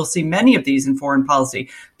example, but we'll see many of these in foreign policy.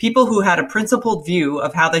 People who had a principled view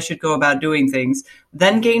of how they should go about doing things,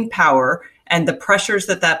 then gain power and the pressures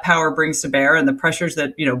that power brings to bear, and the pressures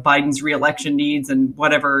that Biden's reelection needs and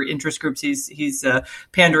whatever interest groups he's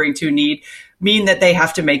pandering to need, mean that they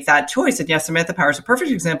have to make that choice. And yes, Samantha Power is a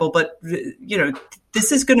perfect example, but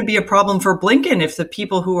this is going to be a problem for Blinken if the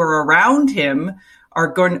people who are around him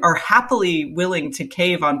are happily willing to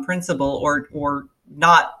cave on principle or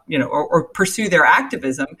not, or pursue their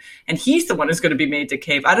activism, and he's the one who's going to be made to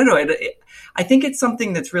cave. I don't know. I think it's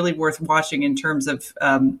something that's really worth watching in terms of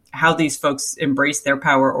how these folks embrace their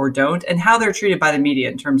power or don't, and how they're treated by the media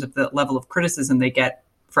in terms of the level of criticism they get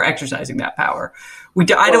for exercising that power.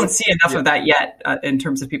 I don't see enough of that yet in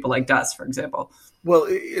terms of people like Duss, for example. Well,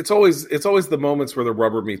 it's always the moments where the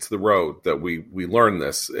rubber meets the road that we learn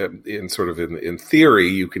this. In theory,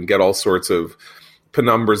 you can get all sorts of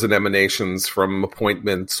penumbras and emanations from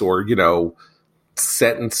appointments or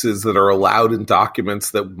sentences that are allowed in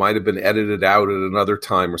documents that might have been edited out at another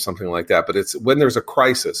time or something like that. But it's when there's a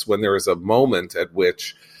crisis, when there is a moment at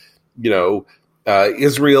which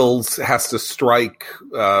Israel has to strike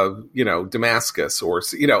Damascus, or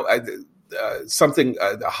something,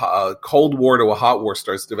 a cold war to a hot war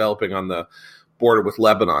starts developing on the border with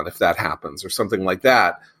Lebanon, if that happens, or something like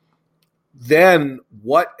that. Then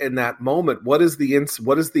what in that moment, what is the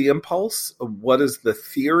impulse? What is the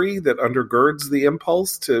theory that undergirds the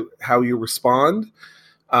impulse to how you respond?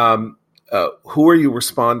 Who are you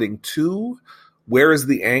responding to? Where is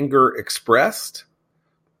the anger expressed?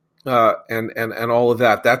 And all of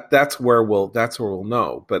that. That's where we'll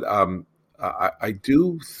know. But I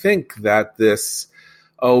do think that this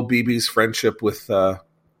Bibi's friendship with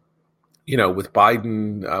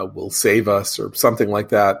Biden will save us, or something like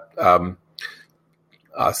that.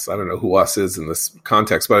 Us, I don't know who us is in this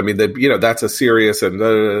context, but I mean that that's a serious and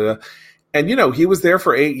he was there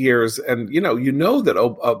for 8 years, and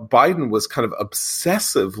that Biden was kind of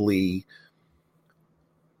obsessively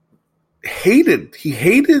hated. He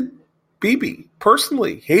hated Bibi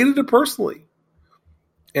personally,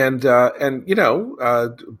 and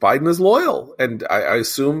Biden is loyal, and I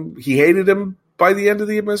assume he hated him by the end of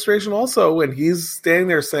the administration also, and he's standing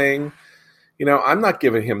there saying, I'm not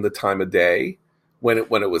giving him the time of day. When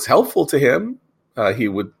it was helpful to him, he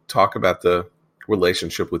would talk about the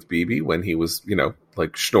relationship with Bibi when he was,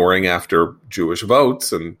 like snoring after Jewish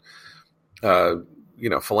votes and,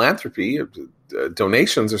 philanthropy,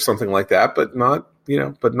 donations or something like that, but not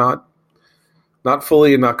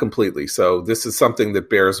fully and not completely. So this is something that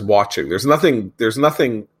bears watching. There's nothing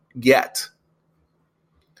yet.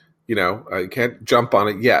 I can't jump on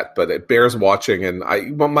it yet, but it bears watching. And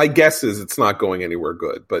my guess is it's not going anywhere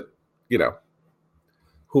good, but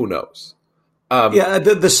who knows?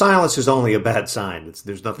 The silence is only a bad sign.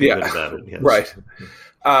 There's nothing good about it. Yes. Right.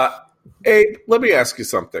 Abe, let me ask you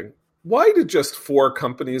something. Why did just 4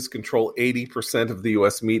 companies control 80% of the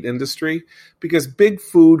U.S. meat industry? Because big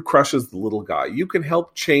food crushes the little guy. You can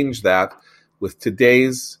help change that with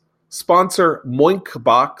today's sponsor,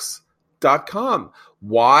 Moinkbox.com.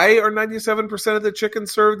 Why are 97% of the chicken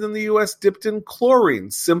served in the U.S. dipped in chlorine?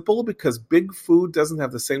 Simple, because big food doesn't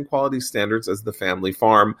have the same quality standards as the family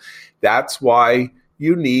farm. That's why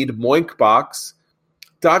you need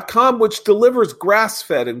Moinkbox.com, which delivers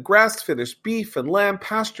grass-fed and grass-finished beef and lamb,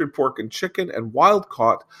 pastured pork and chicken, and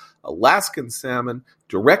wild-caught Alaskan salmon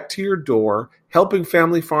direct to your door, helping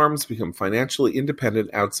family farms become financially independent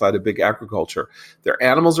outside of big agriculture. Their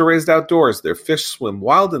animals are raised outdoors, their fish swim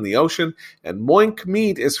wild in the ocean, and Moink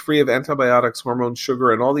meat is free of antibiotics, hormones,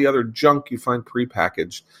 sugar, and all the other junk you find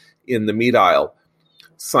prepackaged in the meat aisle.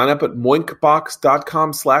 Sign up at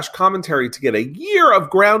moinkbox.com/commentary to get a year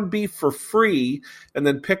of ground beef for free, and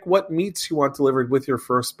then pick what meats you want delivered with your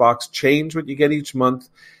first box. Change what you get each month.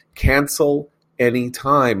 Cancel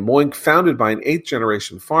anytime. Moink, founded by an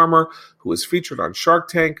 8th-generation farmer who was featured on Shark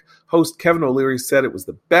Tank. Host Kevin O'Leary said it was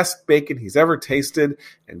the best bacon he's ever tasted,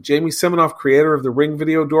 and Jamie Siminoff, creator of the Ring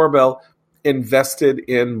Video Doorbell, invested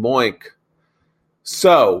in Moink.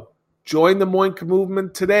 So, join the Moink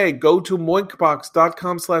movement today. Go to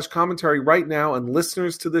moinkbox.com/commentary right now, and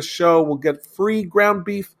listeners to this show will get free ground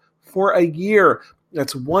beef for a year.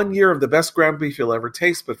 That's 1 year of the best ground beef you'll ever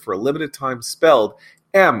taste, but for a limited time, spelled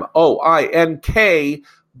MOINK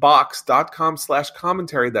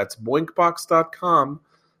box.com/commentary. That's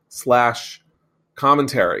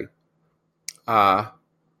moinkbox.com/commentary.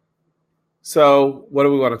 So what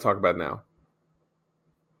do we want to talk about now?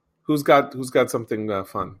 Who's got something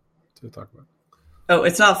fun to talk about? Oh,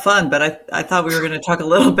 it's not fun, but I thought we were going to talk a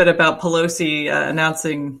little bit about Pelosi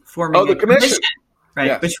forming the commission. Right,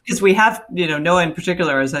 yes. Because we have, Noah in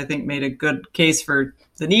particular has, I think, made a good case for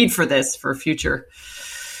the need for this for future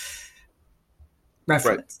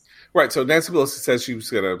reference. Right. So Nancy Pelosi says she's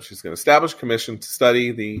going to establish a commission to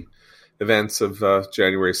study the events of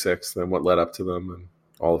January 6th and what led up to them and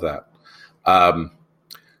all of that.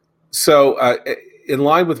 So in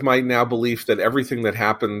line with my now belief that everything that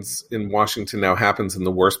happens in Washington now happens in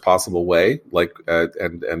the worst possible way, like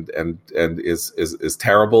and is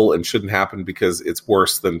terrible and shouldn't happen because it's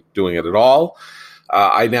worse than doing it at all.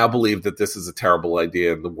 I now believe that this is a terrible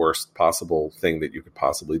idea and the worst possible thing that you could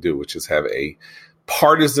possibly do, which is have a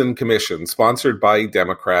partisan commission sponsored by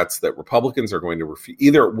Democrats that Republicans are going to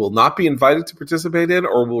either will not be invited to participate in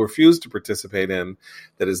or will refuse to participate in,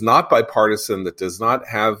 that is not bipartisan, that does not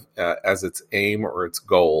have as its aim or its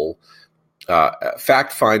goal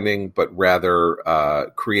fact-finding, but rather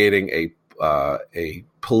creating a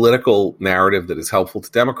political narrative that is helpful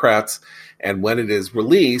to Democrats. And when it is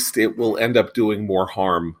released, it will end up doing more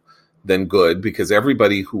harm than good, because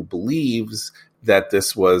everybody who believes that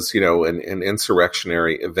this was, an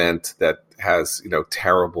insurrectionary event that has,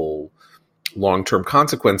 terrible long-term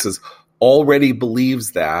consequences already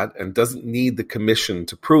believes that and doesn't need the commission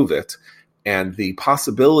to prove it. And the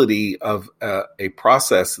possibility of a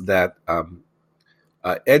process that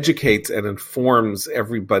educates and informs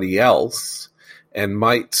everybody else and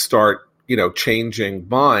might start, changing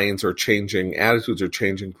minds or changing attitudes or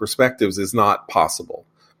changing perspectives is not possible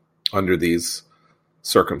under these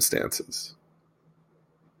circumstances.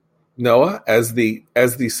 Noah, as the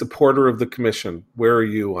supporter of the commission, where are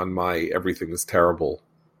you on my everything is terrible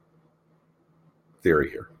theory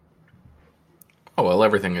here? Oh, well,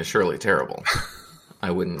 everything is surely terrible.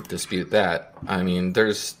 I wouldn't dispute that. I mean,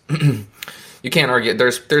 you can't argue.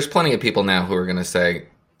 There's plenty of people now who are going to say,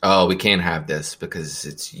 oh, we can't have this because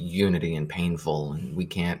it's unity and painful, and we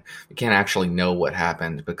can't actually know what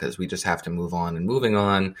happened because we just have to move on, and moving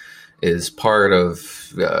on is part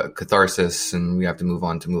of catharsis, and we have to move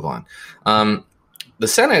on. The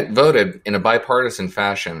Senate voted in a bipartisan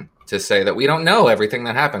fashion to say that we don't know everything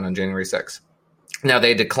that happened on January 6th. Now,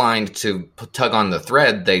 they declined to tug on the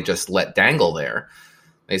thread they just let dangle there.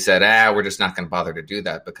 They said, we're just not going to bother to do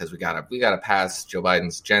that because we gotta pass Joe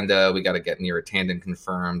Biden's agenda. We got to get Neera Tanden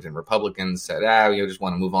confirmed. And Republicans said, we just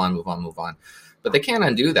want to move on. But they can't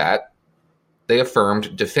undo that. They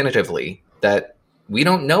affirmed definitively that we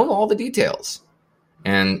don't know all the details.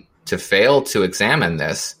 And to fail to examine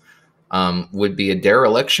this would be a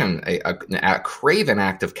dereliction, a craven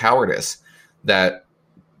act of cowardice that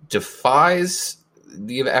defies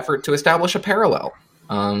the effort to establish a parallel.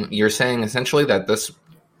 You're saying essentially that this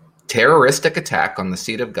terroristic attack on the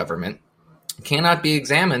seat of government cannot be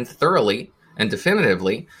examined thoroughly and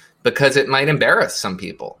definitively because it might embarrass some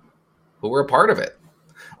people who were a part of it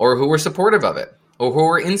or who were supportive of it or who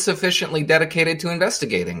were insufficiently dedicated to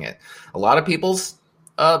investigating it. A lot of people's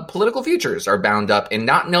political futures are bound up in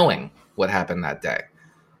not knowing what happened that day.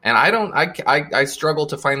 And I struggle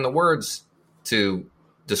to find the words to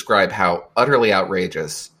describe how utterly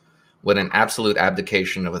outrageous, what an absolute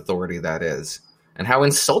abdication of authority that is, and how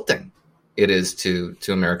insulting it is to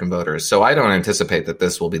American voters. So I don't anticipate that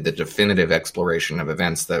this will be the definitive exploration of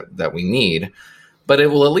events that we need, but it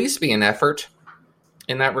will at least be an effort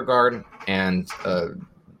in that regard, and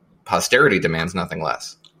posterity demands nothing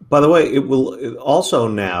less. By the way, it will also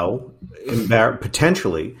now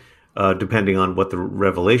potentially, depending on what the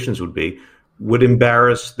revelations would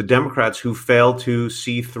embarrass the Democrats who fail to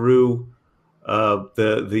see through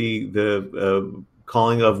the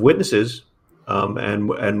calling of witnesses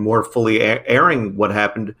and more fully airing what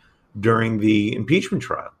happened during the impeachment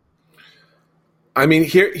trial. I mean,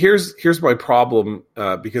 here's my problem,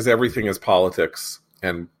 because everything is politics,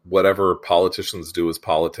 and whatever politicians do is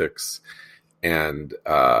politics, and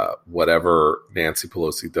whatever Nancy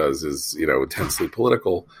Pelosi does is, intensely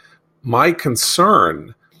political. My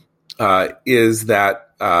concern is that,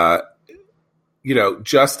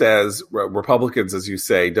 just as Republicans, as you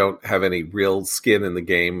say, don't have any real skin in the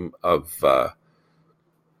game of,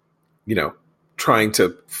 trying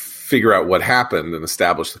to figure out what happened and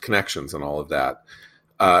establish the connections and all of that.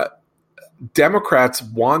 Democrats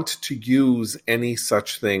want to use any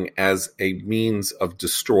such thing as a means of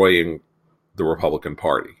destroying the Republican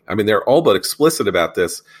Party. I mean, they're all but explicit about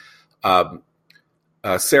this.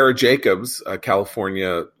 Sarah Jacobs, a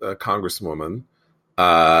California congresswoman,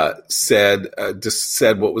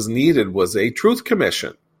 said what was needed was a truth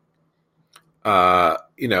commission, to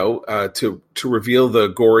reveal the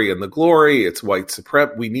gory and the glory. It's white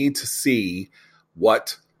supremacy. We need to see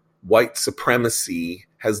what white supremacy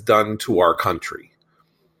has done to our country.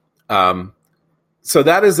 So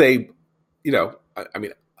that is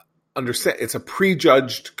understand it's a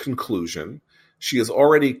prejudged conclusion. She has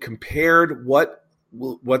already compared what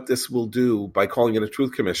what this will do by calling it a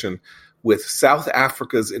truth commission with South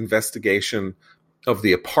Africa's investigation of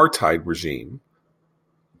the apartheid regime.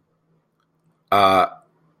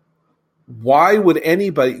 Why would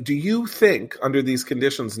anybody, do you think under these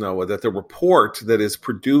conditions, Noah, that the report that is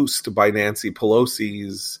produced by Nancy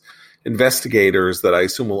Pelosi's investigators, that I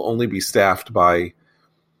assume will only be staffed by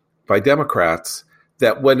Democrats,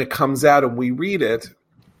 that when it comes out and we read it,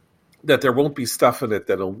 that there won't be stuff in it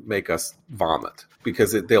that'll make us vomit,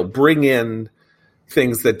 because they'll bring in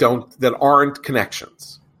things that aren't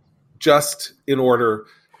connections, just in order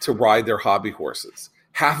to ride their hobby horses.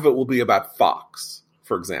 Half of it will be about Fox,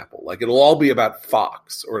 for example. Like, it'll all be about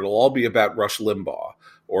Fox, or it'll all be about Rush Limbaugh,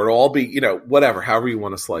 or it'll all be, whatever, however you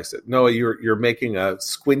want to slice it. Noah, you're making a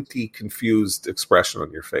squinty, confused expression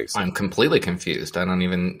on your face. I'm completely confused. I don't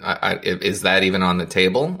even, is that even on the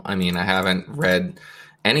table? I mean, I haven't read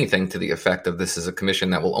anything to the effect of this is a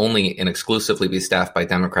commission that will only and exclusively be staffed by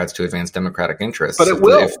Democrats to advance Democratic interests. But it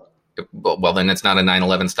will. Well, then it's not a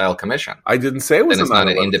 9/11 style commission. I didn't say it was. Then it's not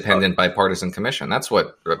an independent bipartisan commission. That's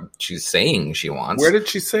what she's saying she wants. Where did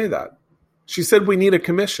she say that? She said we need a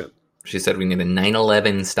commission. She said we need a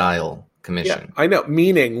 9/11 style commission. Yeah, I know.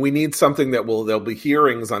 Meaning we need something there'll be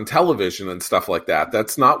hearings on television and stuff like that.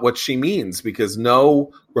 That's not what she means, because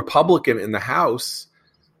no Republican in the House.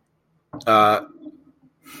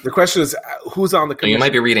 The question is, who's on the commission? You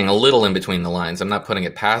might be reading a little in between the lines. I'm not putting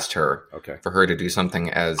it past her for her to do something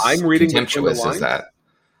as contemptuous as that.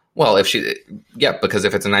 Well, because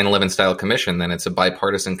if it's a 9/11 style commission, then it's a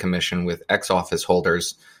bipartisan commission with ex-office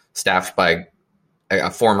holders staffed by a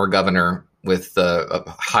former governor with a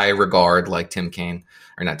high regard, like Tim Kaine,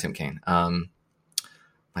 or not Tim Kaine,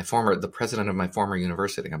 the president of my former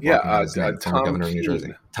university. Former governor of New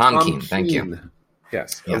Jersey, Tom Keene. Thank you.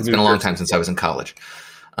 Yes, it's been a long time since I was in college.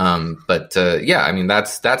 I mean, that's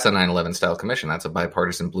a 9/11 style commission. That's a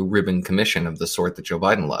bipartisan blue ribbon commission of the sort that Joe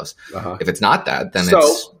Biden loves. If it's not that, then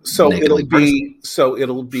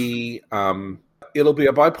it'll be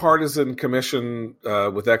a bipartisan commission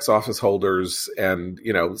with ex-office holders and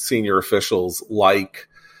senior officials, like,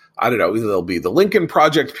 I don't know, there'll be the Lincoln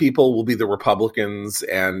Project people will be the Republicans,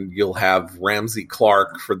 and you'll have Ramsey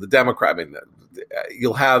Clark for the Democrat. I mean,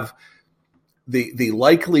 you'll have. The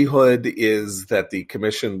likelihood is that the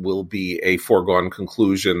commission will be a foregone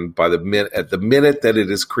conclusion at the minute that it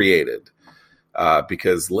is created,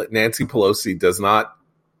 because Nancy Pelosi does not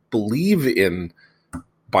believe in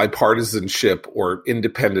bipartisanship or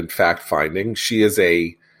independent fact finding. She is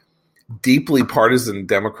a deeply partisan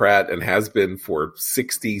Democrat and has been for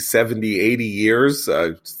 60, 70, 80 years.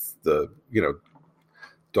 The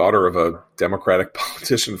daughter of a Democratic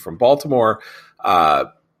politician from Baltimore.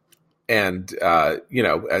 And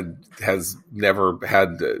has never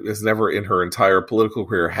in her entire political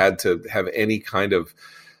career had to have any kind of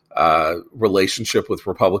relationship with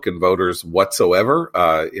Republican voters whatsoever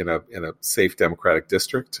in a safe Democratic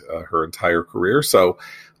district her entire career. So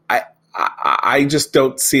I just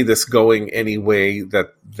don't see this going any way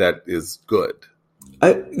that is good.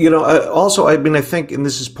 I think, and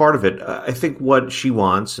this is part of it, I think what she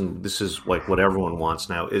wants, and this is like what everyone wants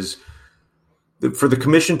now, is for the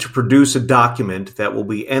commission to produce a document that will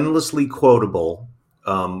be endlessly quotable,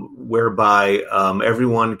 whereby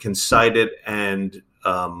everyone can cite it and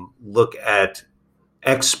look at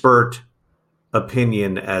expert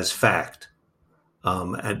opinion as fact.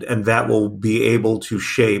 And that will be able to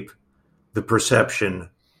shape the perception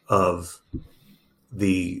of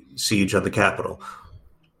the siege on the Capitol.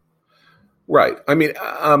 Right. I mean,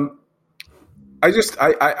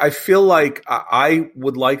 I feel like I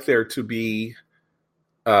would like there to be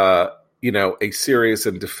a serious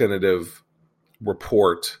and definitive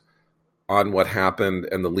report on what happened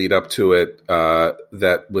and the lead up to it,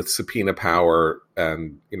 that with subpoena power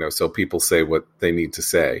and, so people say what they need to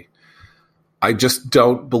say. I just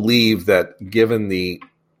don't believe that, given the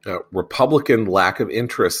Republican lack of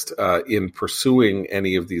interest in pursuing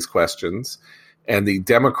any of these questions and the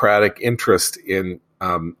Democratic interest in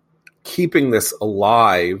keeping this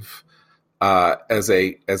alive as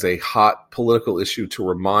a hot political issue, to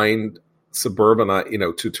remind suburbanites,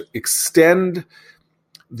 to extend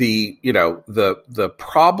the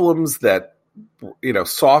problems that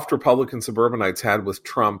soft Republican suburbanites had with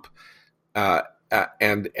Trump,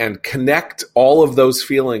 and connect all of those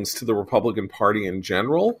feelings to the Republican Party in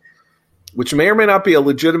general, which may or may not be a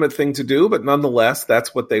legitimate thing to do, but nonetheless,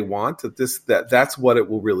 that's what they want. That's what it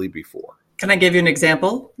will really be for. Can I give you an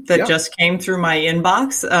example that just came through my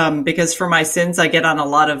inbox? Because for my sins, I get on a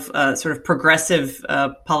lot of sort of progressive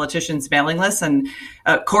politicians' mailing lists. And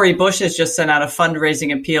Cori Bush has just sent out a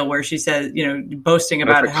fundraising appeal where she says, boasting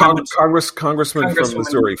about how much Congressman from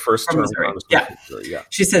Missouri, first term Congressman from Missouri. Yeah.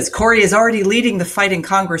 She says, Cori is already leading the fight in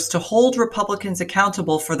Congress to hold Republicans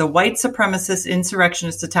accountable for the white supremacist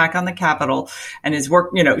insurrectionist attack on the Capitol and his work,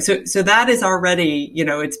 so that is already,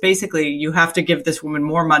 it's basically you have to give this woman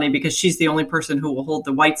more money because she's the only person who will hold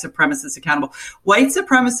the white supremacists accountable. White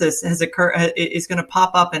supremacist is going to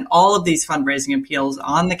pop up in all of these fundraising appeals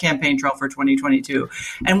on the campaign trail for 2022.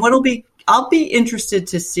 And I'll be interested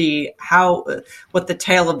to see what the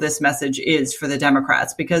tail of this message is for the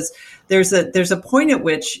Democrats, because there's a point at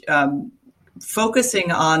which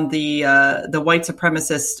focusing on the white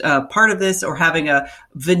supremacist part of this, or having a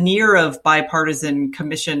veneer of bipartisan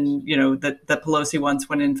commission, that Pelosi wants,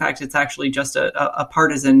 when in fact it's actually just a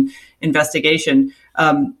partisan investigation,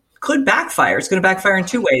 could backfire. It's going to backfire in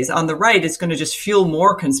two ways. On the right, it's going to just fuel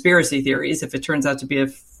more conspiracy theories if it turns out to be a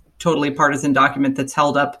totally partisan document that's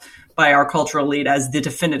held up by our cultural elite as the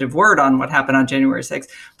definitive word on what happened on January 6th.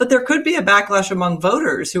 But there could be a backlash among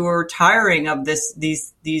voters who are tiring of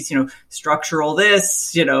these structural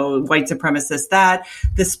this, white supremacist that,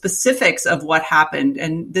 the specifics of what happened.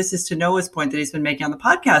 And this is to Noah's point that he's been making on the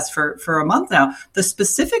podcast for a month now. The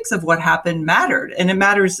specifics of what happened mattered, and it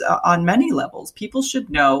matters on many levels. People should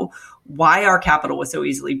know why our Capitol was so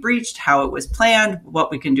easily breached, how it was planned, what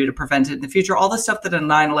we can do to prevent it in the future, all the stuff that a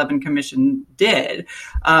 9/11 commission did.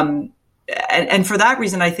 And for that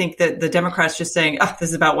reason, I think that the Democrats just saying, this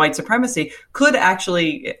is about white supremacy could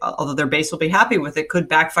actually, although their base will be happy with it, could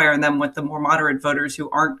backfire on them with the more moderate voters who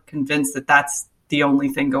aren't convinced that that's the only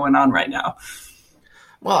thing going on right now.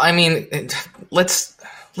 Well, I mean, let's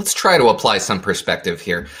try to apply some perspective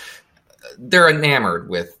here. They're enamored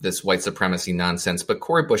with this white supremacy nonsense, but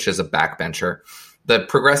Cori Bush is a backbencher. The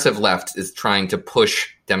progressive left is trying to push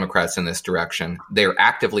Democrats in this direction. They're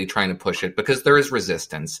actively trying to push it because there is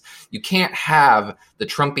resistance. You can't have the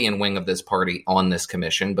Trumpian wing of this party on this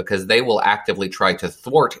commission because they will actively try to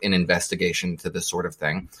thwart an investigation to this sort of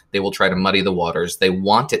thing. They will try to muddy the waters. They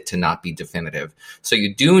want it to not be definitive. So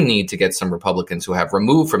you do need to get some Republicans who have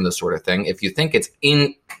removed from this sort of thing. If you think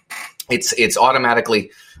it's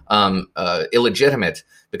automatically illegitimate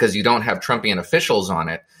because you don't have Trumpian officials on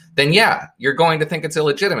it, then yeah, you're going to think it's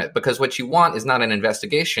illegitimate, because what you want is not an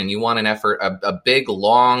investigation. You want an effort, a big,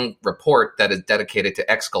 long report that is dedicated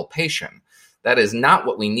to exculpation. That is not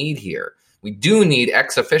what we need here. We do need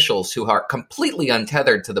ex-officials who are completely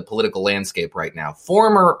untethered to the political landscape right now.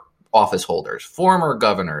 Former office holders, former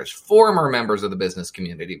governors, former members of the business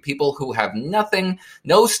community, people who have nothing,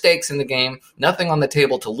 no stakes in the game, nothing on the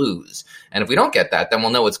table to lose. And if we don't get that, then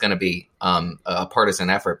we'll know it's going to be a partisan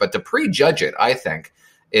effort. But to prejudge it, I think,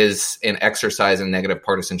 is an exercise in negative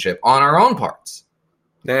partisanship on our own parts.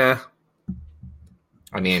 Nah.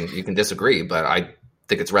 I mean, you can disagree, but I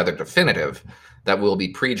think it's rather definitive that we'll be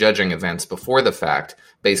prejudging events before the fact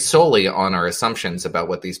based solely on our assumptions about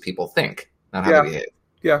what these people think, not how they behave.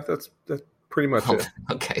 Yeah, that's pretty much it.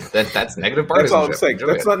 Okay, that's negative partisanship. That's all I'm saying.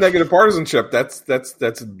 That's not negative partisanship. That's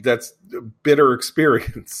bitter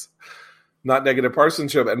experience. Not negative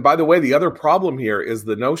partisanship. And by the way, the other problem here is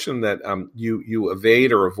the notion that you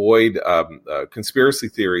evade or avoid conspiracy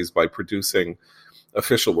theories by producing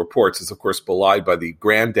official reports is, of course, belied by the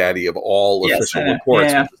granddaddy of all official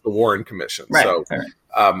reports, which is the Warren Commission. Right. So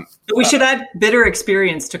we should add bitter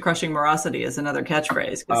experience to crushing morosity as another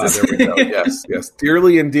catchphrase. There we go. Yes.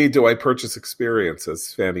 Dearly indeed do I purchase experience,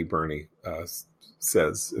 as Fanny Burney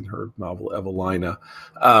says in her novel Evelina.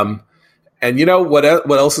 And you know what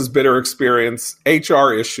else is bitter experience?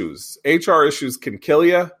 HR issues. HR issues can kill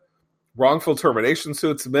you. Wrongful termination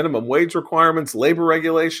suits, minimum wage requirements, labor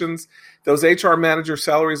regulations. Those HR manager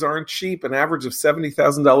salaries aren't cheap, an average of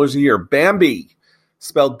 $70,000 a year. Bambee,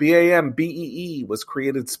 spelled B-A-M-B-E-E, was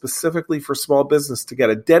created specifically for small business to get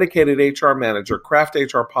a dedicated HR manager, craft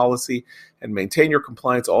HR policy, and maintain your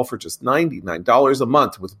compliance, all for just $99 a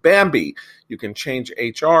month. With Bambee, you can change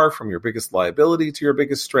HR from your biggest liability to your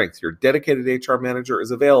biggest strength. Your dedicated HR manager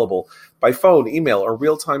is available by phone, email, or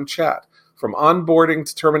real-time chat. From onboarding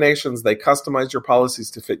to terminations, they customize your policies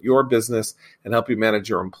to fit your business and help you manage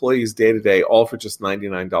your employees day-to-day, all for just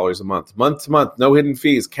 $99 a month. Month to month, no hidden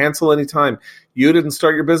fees, cancel anytime. You didn't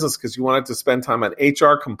start your business because you wanted to spend time on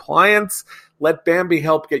HR compliance. Let Bambee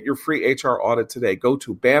help get your free HR audit today. Go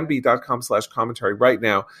to Bambee.com/commentary right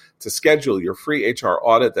now to schedule your free HR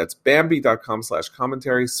audit. That's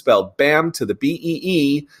Bambee.com/commentary, spelled BAM to the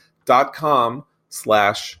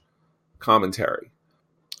BEE.com/commentary.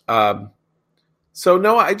 So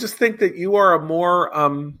no, I just think that you are a more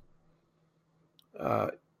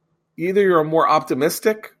either you're a more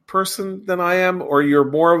optimistic person than I am, or you're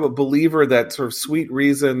more of a believer that sort of sweet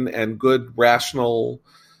reason and good rational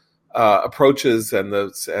approaches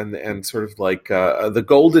and sort of like the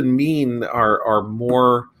golden mean are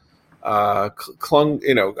more clung,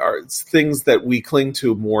 are things that we cling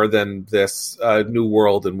to more than this new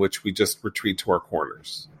world in which we just retreat to our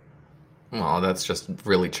corners. Well, that's just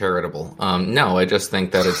really charitable. No, I just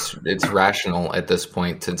think that it's rational at this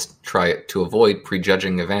point to try to avoid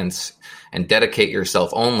prejudging events and dedicate yourself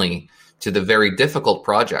only to the very difficult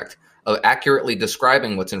project of accurately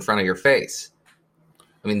describing what's in front of your face.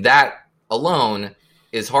 I mean, that alone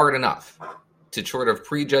is hard enough. To sort of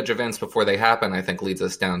prejudge events before they happen, I think leads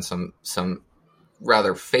us down some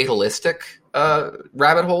rather fatalistic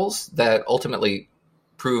rabbit holes that ultimately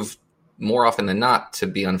prove more often than not to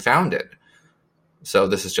be unfounded. So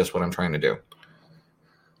this is just what I'm trying to do.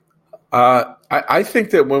 I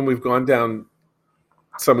think that when we've gone down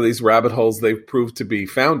some of these rabbit holes, they've proved to be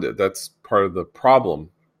founded. That's part of the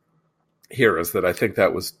problem here, is that I think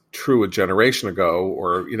that was true a generation ago,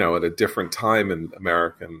 or, at a different time in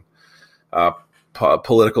American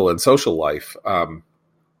political and social life.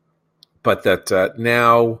 But that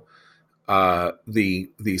now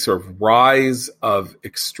the sort of rise of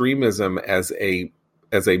extremism as a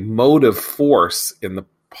motive force in the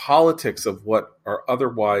politics of what are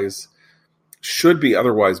should be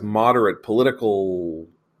otherwise moderate political,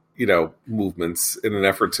 movements in an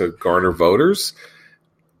effort to garner voters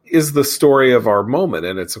is the story of our moment.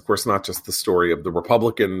 And it's, of course, not just the story of the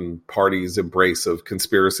Republican Party's embrace of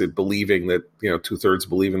conspiracy, believing that, 2/3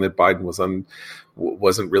 believing that Biden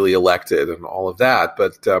wasn't really elected and all of that.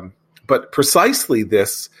 But precisely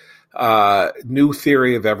this new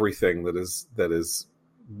theory of everything that is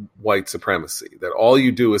white supremacy, that all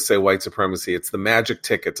you do is say white supremacy. It's the magic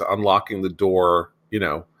ticket to unlocking the door,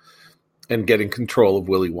 and getting control of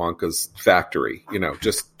Willy Wonka's factory.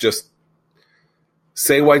 Just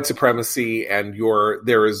say white supremacy and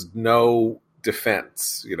there is no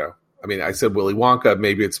defense. I mean, I said Willy Wonka,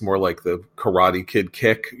 maybe it's more like the Karate Kid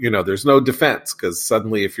kick. There's no defense, because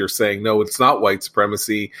suddenly if you're saying, no, it's not white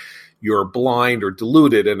supremacy, you're blind or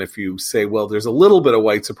deluded. And if you say, well, there's a little bit of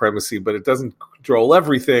white supremacy, but it doesn't control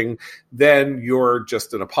everything, then you're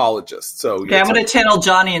just an apologist. So okay, I'm going to channel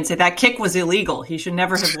Johnny and say that kick was illegal. He should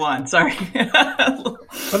never have won. Sorry.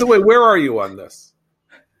 By the way, where are you on this?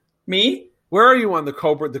 Me? Where are you on the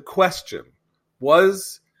Cobra? The question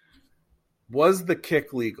was the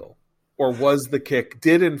kick legal, or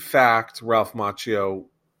did in fact Ralph Macchio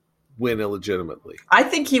win illegitimately? I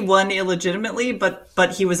think he won illegitimately, but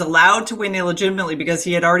he was allowed to win illegitimately because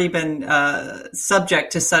he had already been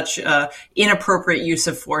subject to such inappropriate use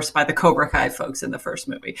of force by the Cobra Kai folks in the first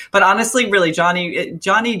movie. But honestly, really,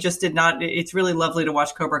 Johnny just did not. It's really lovely to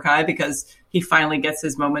watch Cobra Kai because he finally gets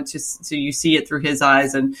his moment, so you see it through his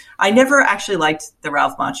eyes. And I never actually liked the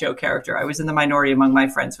Ralph Macchio character. I was in the minority among my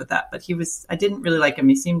friends with that, but I didn't really like him.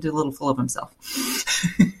 He seemed a little full of himself.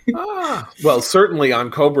 Well, certainly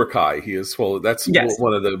on Cobra Kai, he is full. That's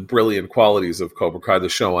one of the brilliant qualities of Cobra Kai, the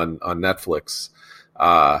show on Netflix.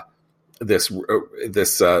 The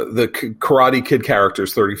Karate Kid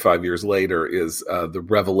characters 35 years later is the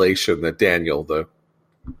revelation that Daniel, the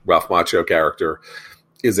Ralph Macchio character,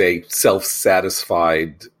 is a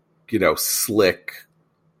self-satisfied, slick,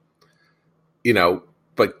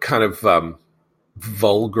 but kind of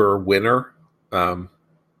vulgar winner.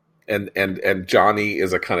 And Johnny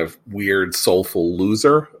is a kind of weird, soulful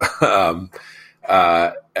loser,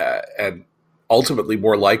 and ultimately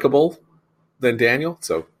more likable than Daniel.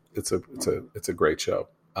 So it's a great show.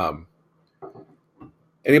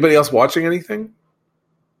 Anybody else watching anything?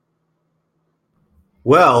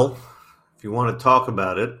 Well, if you want to talk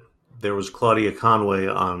about it, there was Claudia Conway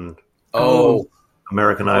on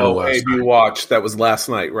American Idol last night. You watched. That was last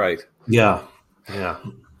night, right? Yeah.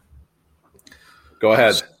 Go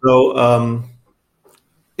ahead. So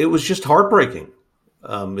it was just heartbreaking.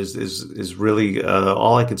 Is really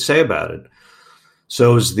all I could say about it.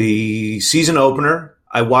 So it was the season opener.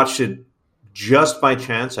 I watched it just by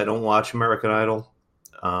chance. I don't watch American Idol,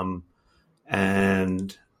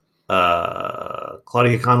 and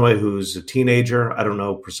Claudia Conway, who's a teenager. I don't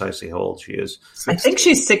know precisely how old she is. 16. I think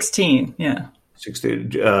she's 16. Yeah,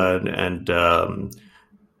 16, and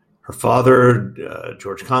her father,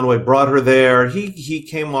 George Conway, brought her there. He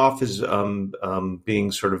came off as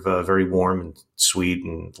being sort of very warm and sweet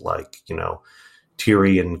and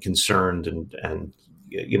teary and concerned, and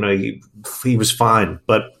he was fine.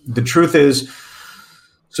 But the truth is,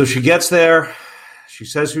 so she gets there. She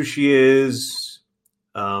says who she is.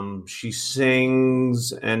 She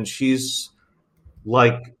sings, and she's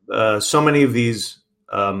like so many of these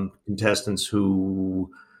contestants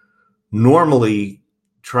who normally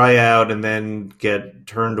try out and then get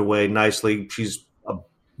turned away nicely. She's a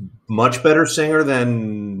much better singer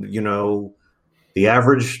than, the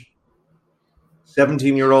average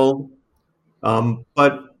 17-year-old,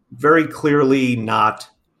 but very clearly not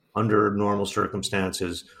under normal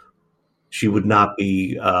circumstances. She would not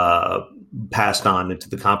be passed on into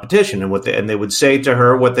the competition. And they would say to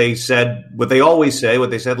her what they said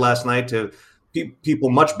last night to people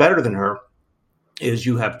much better than her is,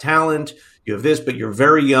 you have talent, you have this, but you're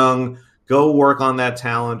very young. Go work on that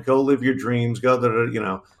talent. Go live your dreams.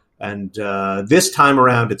 And this time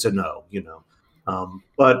around, it's a no,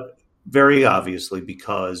 but very obviously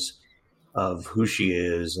because of who she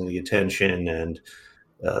is and the attention and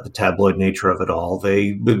the tabloid nature of it all,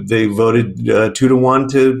 they voted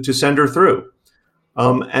 2-1 to send her through.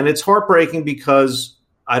 And it's heartbreaking because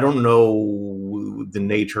I don't know the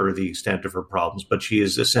nature or the extent of her problems, but she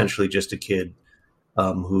is essentially just a kid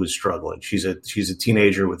who is struggling. She's a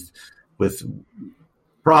teenager with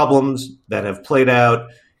problems that have played out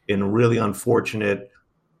in a really unfortunate,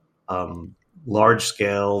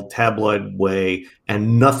 large-scale tabloid way,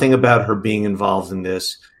 and nothing about her being involved in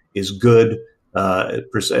this is good,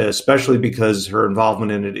 especially because her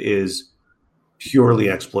involvement in it is purely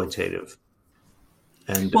exploitative.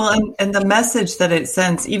 And the message that it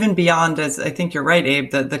sends, even beyond, as I think you're right,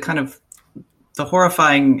 Abe, the kind of the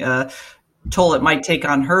horrifying toll it might take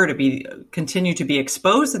on her to continue to be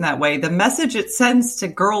exposed in that way, the message it sends to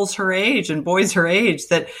girls her age and boys her age,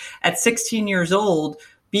 that at 16 years old,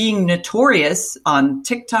 being notorious on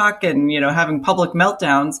TikTok and, having public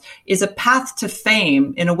meltdowns is a path to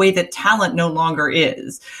fame in a way that talent no longer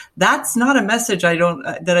is. That's not a message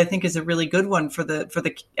that I think is a really good one for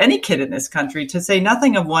any kid in this country, to say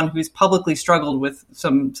nothing of one who's publicly struggled with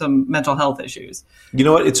some mental health issues. You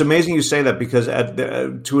know what? It's amazing you say that, because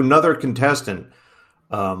to another contestant,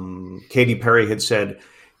 Katy Perry had said,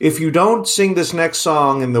 if you don't sing this next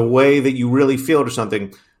song in the way that you really feel it or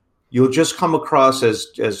something, you'll just come across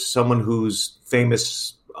as someone who's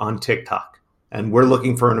famous on TikTok, and we're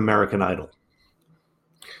looking for an American Idol.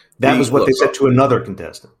 That was what they said to another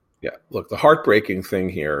contestant. Yeah, look, the heartbreaking thing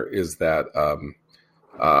here is that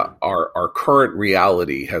our current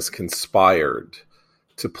reality has conspired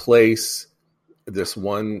to place this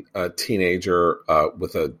one teenager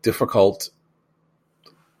with a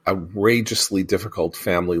outrageously difficult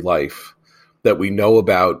family life that we know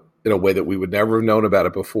about in a way that we would never have known about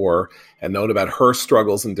it before, and known about her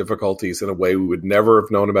struggles and difficulties in a way we would never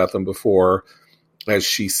have known about them before, as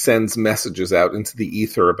she sends messages out into the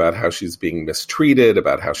ether about how she's being mistreated,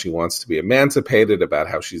 about how she wants to be emancipated, about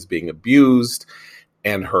how she's being abused,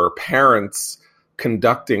 and her parents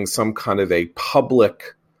conducting some kind of a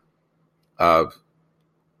public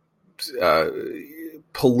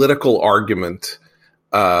political argument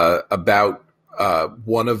about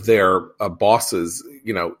one of their bosses,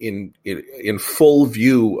 in full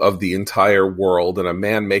view of the entire world, and a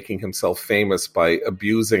man making himself famous by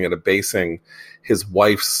abusing and abasing his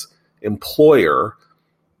wife's employer.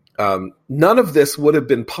 None of this would have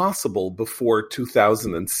been possible before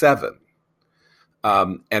 2007.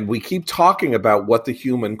 And we keep talking about what the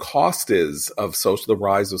human cost is of the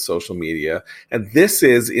rise of social media. And this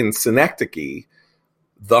is, in synecdoche,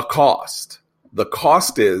 the cost. The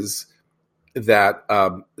cost is that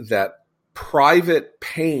private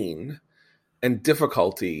pain and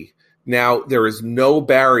difficulty, now there is no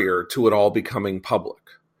barrier to it all becoming public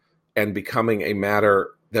and becoming a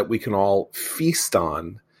matter that we can all feast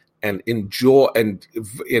on and enjoy, and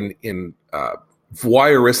in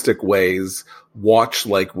voyeuristic ways watch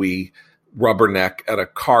like we rubberneck at a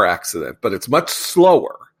car accident. But it's much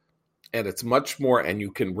slower, and it's much more, and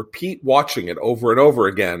you can repeat watching it over and over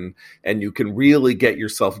again, and you can really get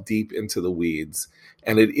yourself deep into the weeds.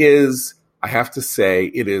 And it is, I have to say,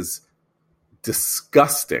 it is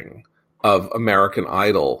disgusting of American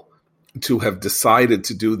Idol to have decided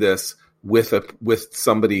to do this with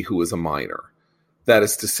somebody who is a minor. That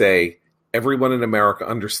is to say, everyone in America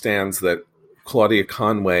understands that Claudia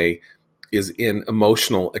Conway is in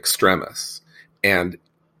emotional extremis. And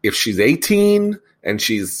if she's 18 and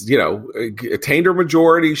she's, attained her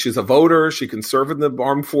majority, she's a voter, she can serve in the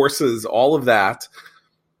armed forces, all of that,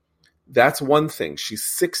 that's one thing. She's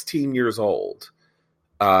 16 years old,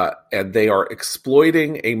 and they are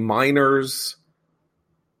exploiting a minor's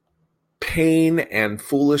pain and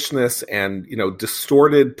foolishness and,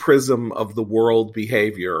 distorted prism of the world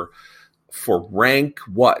behavior for rank,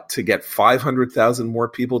 to get 500,000 more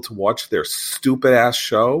people to watch their stupid ass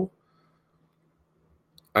show?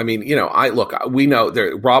 I mean, we know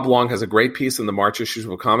Rob Long has a great piece in the March issues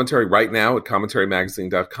of Commentary right now at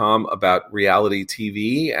commentarymagazine.com about reality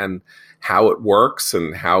TV and how it works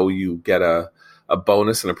and how you get a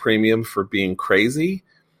bonus and a premium for being crazy.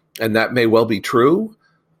 And that may well be true,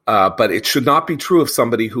 but it should not be true of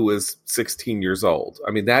somebody who is 16 years old.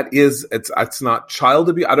 I mean, it's not child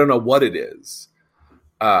abuse. I don't know what it is,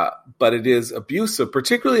 but it is abusive,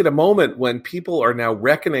 particularly at a moment when people are now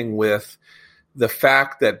reckoning with the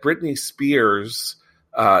fact that Britney Spears,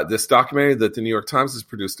 this documentary that the New York Times has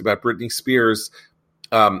produced about Britney Spears,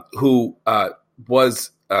 who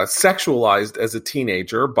was sexualized as a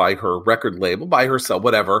teenager by her record label, by herself,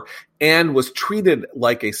 whatever, and was treated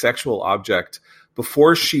like a sexual object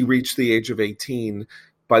before she reached the age of 18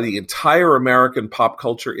 by the entire American pop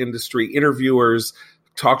culture industry, interviewers,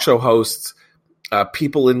 talk show hosts,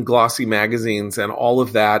 people in glossy magazines, and all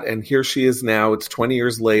of that. And here she is now. It's 20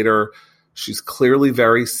 years later. She's clearly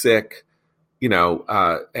very sick, and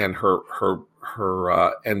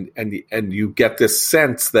and you get this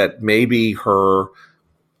sense that maybe her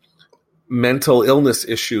mental illness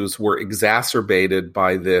issues were exacerbated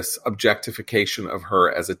by this objectification of her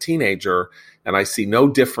as a teenager. And I see no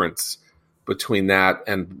difference between that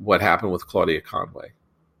and what happened with Claudia Conway.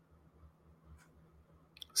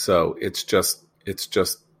 So it's just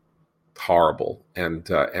horrible. And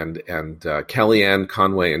Kellyanne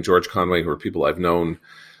Conway and George Conway, who are people I've known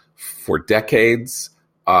for decades,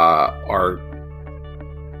 are,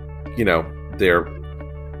 they're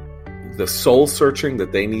the soul searching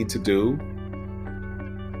that they need to do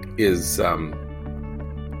is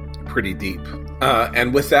pretty deep.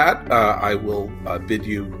 And with that, I will bid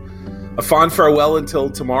you a fond farewell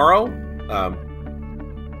until tomorrow.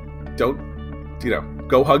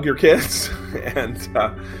 Go hug your kids. And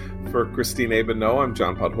for Christine Aben, I'm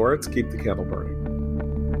John Podhoretz. Keep the candle burning.